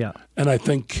didn't. Yeah. And I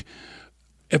think,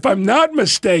 if I'm not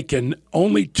mistaken,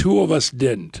 only two of us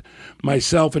didn't.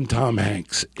 Myself and Tom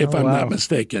Hanks, if I'm not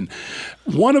mistaken.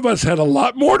 One of us had a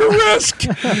lot more to risk.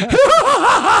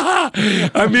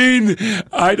 I mean,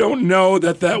 I don't know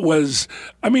that was...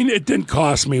 I mean, it didn't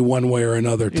cost me one way or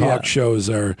another. Talk shows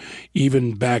are,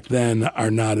 even back then,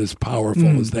 are not as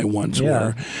powerful as they once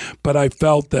were. But I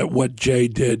felt that what Jay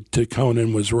did to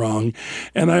Conan was wrong.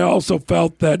 And I also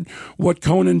felt that what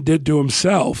Conan did to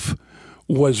himself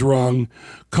was wrong.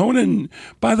 Conan,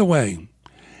 by the way,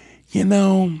 you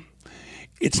know,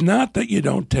 it's not that you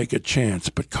don't take a chance,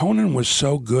 but Conan was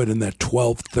so good in that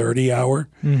 12:30 hour.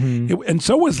 And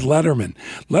so was Letterman.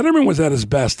 Letterman was at his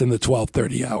best in the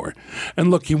 12:30 hour.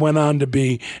 And look, he went on to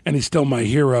be, and he's still my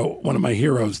hero, one of my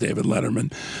heroes, David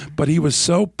Letterman. But he was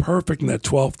so perfect in that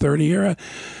 12:30 era.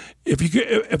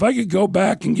 If I could go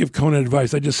back and give Conan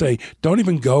advice, I'd just say, don't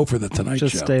even go for the Tonight Show.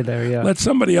 Just stay there, yeah. Let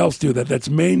somebody else do that. That's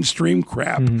mainstream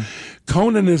crap.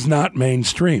 Conan is not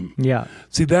mainstream. Yeah.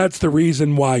 See, that's the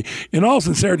reason why, in all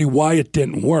sincerity, why it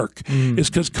didn't work is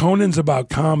because Conan's about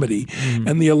comedy.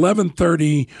 And the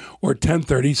 11:30 or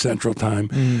 10:30 Central Time,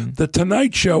 the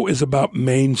Tonight Show is about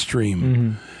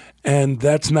mainstream. And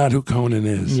that's not who Conan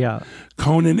is. Yeah.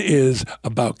 Conan is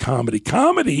about comedy.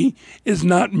 Comedy is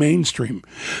not mainstream.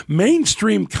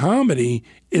 Mainstream comedy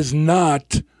is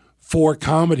not for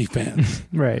comedy fans.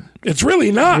 Right. It's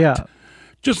really not. Yeah.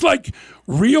 Just like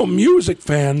real music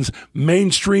fans,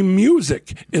 mainstream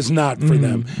music is not for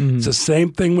them. It's the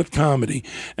same thing with comedy.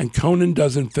 And Conan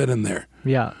doesn't fit in there.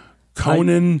 Yeah.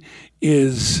 Conan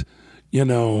is, you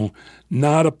know,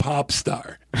 not a pop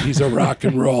star. He's a rock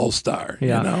and roll star.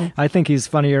 Yeah. You know? I think he's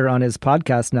funnier on his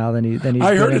podcast now than he's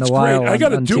I heard been in it's a while great. I got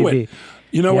to do TV. it.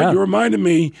 You know what? You reminded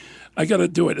me. I got to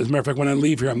do it. As a matter of fact, when I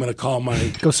leave here, I'm going to call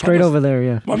my... Go straight over there,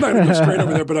 yeah. Well, I'm not going to go straight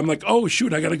over there, but I'm like, oh,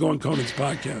 shoot, I got to go on Conan's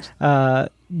podcast. I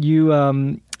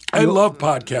love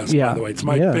podcasts, by the way. It's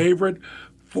my favorite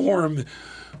form.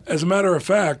 As a matter of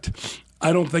fact,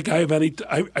 I don't think I have any...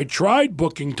 I tried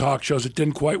booking talk shows. It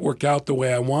didn't quite work out the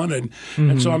way I wanted,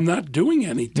 and so I'm not doing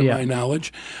any, to my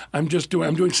knowledge. I'm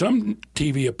doing some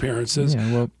TV appearances,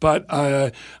 but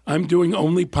I'm doing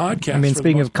only podcasts. I mean,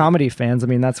 speaking of comedy fans, I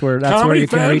mean, that's where you can reach... Comedy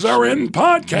fans are in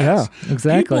podcasts. Yeah,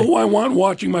 exactly. People who I want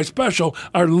watching my special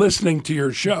are listening to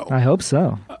your show. I hope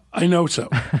so. I know so.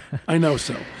 I know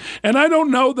so. And I don't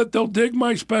know that they'll dig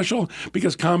my special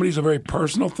because comedy is a very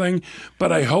personal thing, but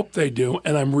I hope they do,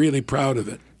 and I'm really proud of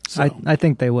it. So, I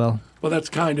think they will. Well, that's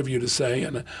kind of you to say,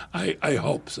 and I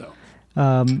hope so.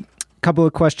 Couple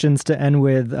of questions to end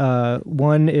with.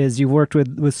 One is, you've worked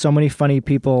with so many funny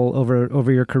people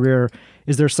over your career.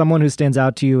 Is there someone who stands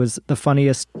out to you as the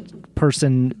funniest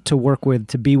person to work with,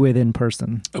 to be with in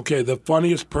person? Okay, the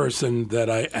funniest person that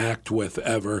I act with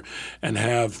ever and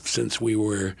have since we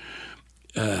were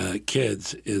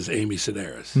kids is Amy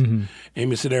Sedaris.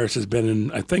 Amy Sedaris has been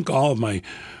in, I think, all of my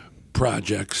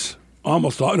projects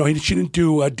almost all. No, she didn't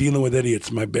do Dealing with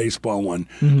Idiots, my baseball one.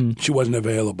 Mm-hmm. She wasn't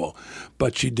available.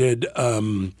 But she did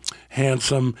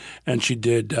Handsome, and she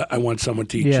did I Want Someone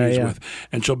to Eat Cheese With.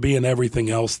 And she'll be in everything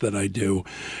else that I do.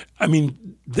 I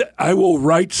mean, I will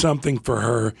write something for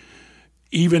her,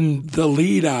 even the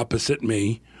lead opposite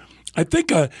me. I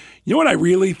think, you know what I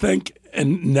really think,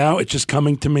 and now it's just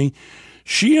coming to me,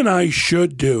 she and I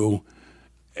should do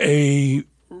a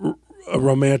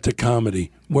romantic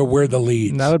comedy where we're the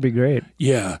leads. That would be great.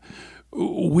 Yeah.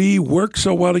 We work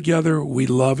so well together. We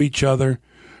love each other.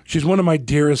 She's one of my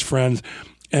dearest friends,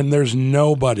 and there's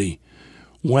nobody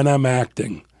when I'm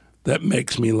acting that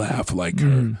makes me laugh like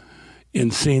her in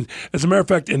scenes. As a matter of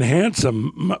fact, in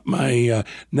Handsome, my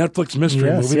Netflix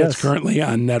mystery movie that's currently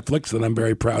on Netflix that I'm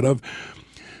very proud of,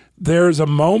 there's a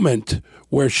moment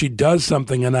where she does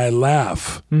something and I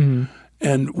laugh. Mm-hmm.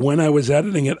 And when I was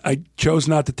editing it, I chose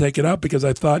not to take it out because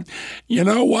I thought, you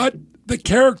know what? The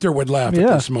character would laugh at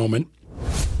this moment.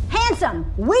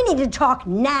 Handsome, we need to talk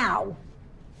now.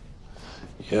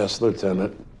 Yes,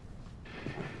 Lieutenant.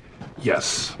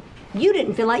 Yes. You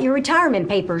didn't fill out your retirement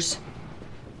papers.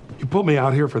 You pulled me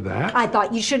out here for that? I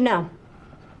thought you should know.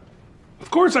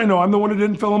 Of course I know. I'm the one who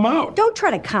didn't fill them out. Don't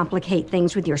try to complicate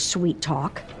things with your sweet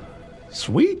talk.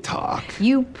 Sweet talk?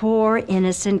 You poor,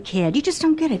 innocent kid. You just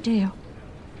don't get it, do you?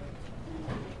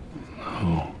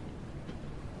 No.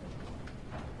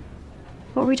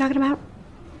 What were we talking about?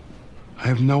 I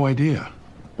have no idea.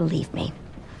 Believe me,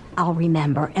 I'll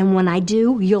remember. And when I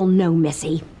do, you'll know,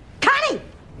 Missy. Connie!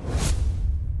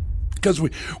 Because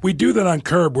we do that on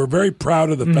Curb. We're very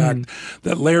proud of the fact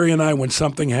that Larry and I, when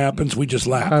something happens, we just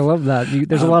laugh. I love that.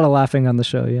 There's a lot of laughing on the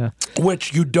show, yeah.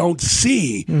 Which you don't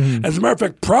see. As a matter of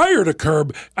fact, prior to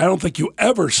Curb, I don't think you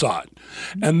ever saw it.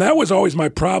 And that was always my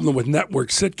problem with network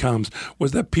sitcoms,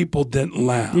 was that people didn't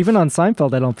laugh. Even on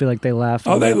Seinfeld, I don't feel like they laughed.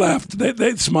 Oh, they laughed.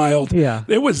 They smiled. Yeah.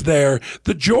 It was there.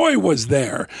 The joy was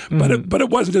there. But it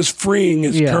wasn't as freeing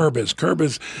as Curb is. Curb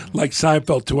is like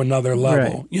Seinfeld to another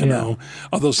level, you know.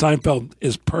 Although Seinfeld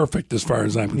is perfect as far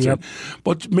as I'm concerned.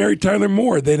 But Mary Tyler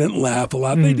Moore, they didn't laugh a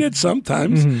lot. They did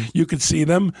sometimes. You could see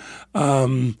them.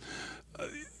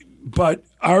 But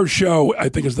our show, I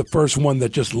think, is the first one that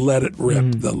just let it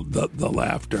rip, the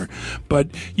laughter. But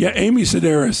yeah, Amy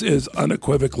Sedaris is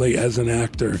unequivocally, as an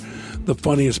actor, the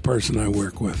funniest person I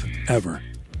work with ever.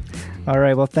 All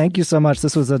right. Well, thank you so much.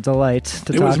 This was a delight to talk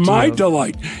to you. It was my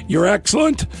delight. You're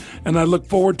excellent, and I look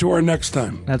forward to our next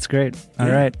time. That's great. All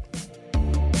right.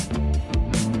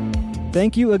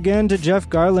 Thank you again to Jeff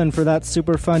Garlin for that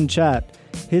super fun chat.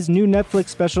 His new Netflix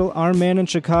special, Our Man in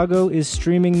Chicago, is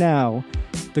streaming now.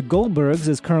 The Goldbergs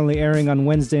is currently airing on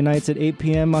Wednesday nights at 8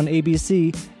 p.m. on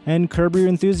ABC, and Curb Your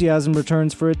Enthusiasm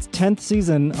returns for its 10th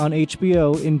season on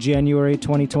HBO in January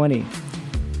 2020.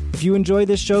 If you enjoy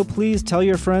this show, please tell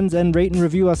your friends and rate and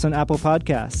review us on Apple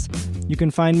Podcasts. You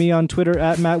can find me on Twitter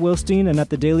at Matt Wilstein and at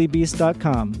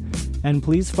thedailybeast.com. And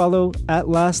please follow at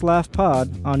Last Laugh Pod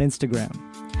on Instagram.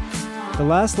 The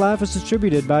Last Laugh is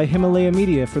distributed by Himalaya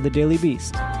Media for The Daily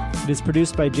Beast. It is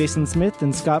produced by Jason Smith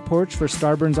and Scott Porch for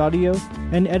Starburns Audio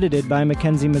and edited by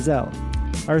Mackenzie Mazzell.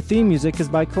 Our theme music is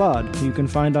by Claude, who you can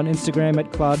find on Instagram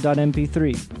at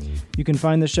claude.mp3. You can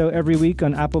find the show every week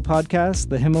on Apple Podcasts,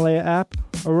 the Himalaya app,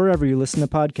 or wherever you listen to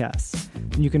podcasts.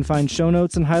 And you can find show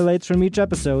notes and highlights from each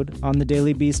episode on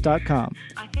thedailybeast.com.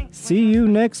 See you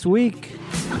next week.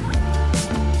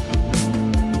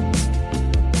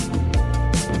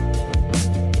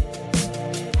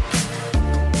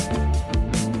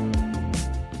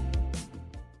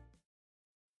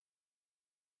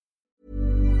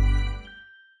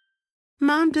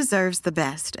 Mom deserves the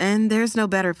best, and there's no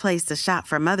better place to shop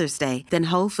for Mother's Day than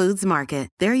Whole Foods Market.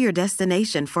 They're your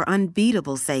destination for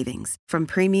unbeatable savings, from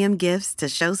premium gifts to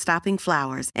show-stopping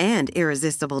flowers and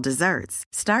irresistible desserts.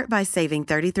 Start by saving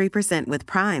 33% with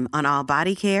Prime on all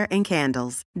body care and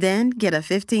candles. Then get a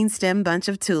 15-stem bunch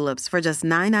of tulips for just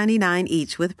 $9.99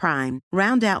 each with Prime.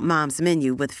 Round out Mom's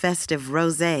menu with festive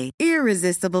rosé,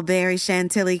 irresistible berry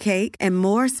chantilly cake, and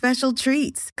more special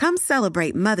treats. Come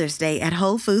celebrate Mother's Day at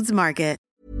Whole Foods Market.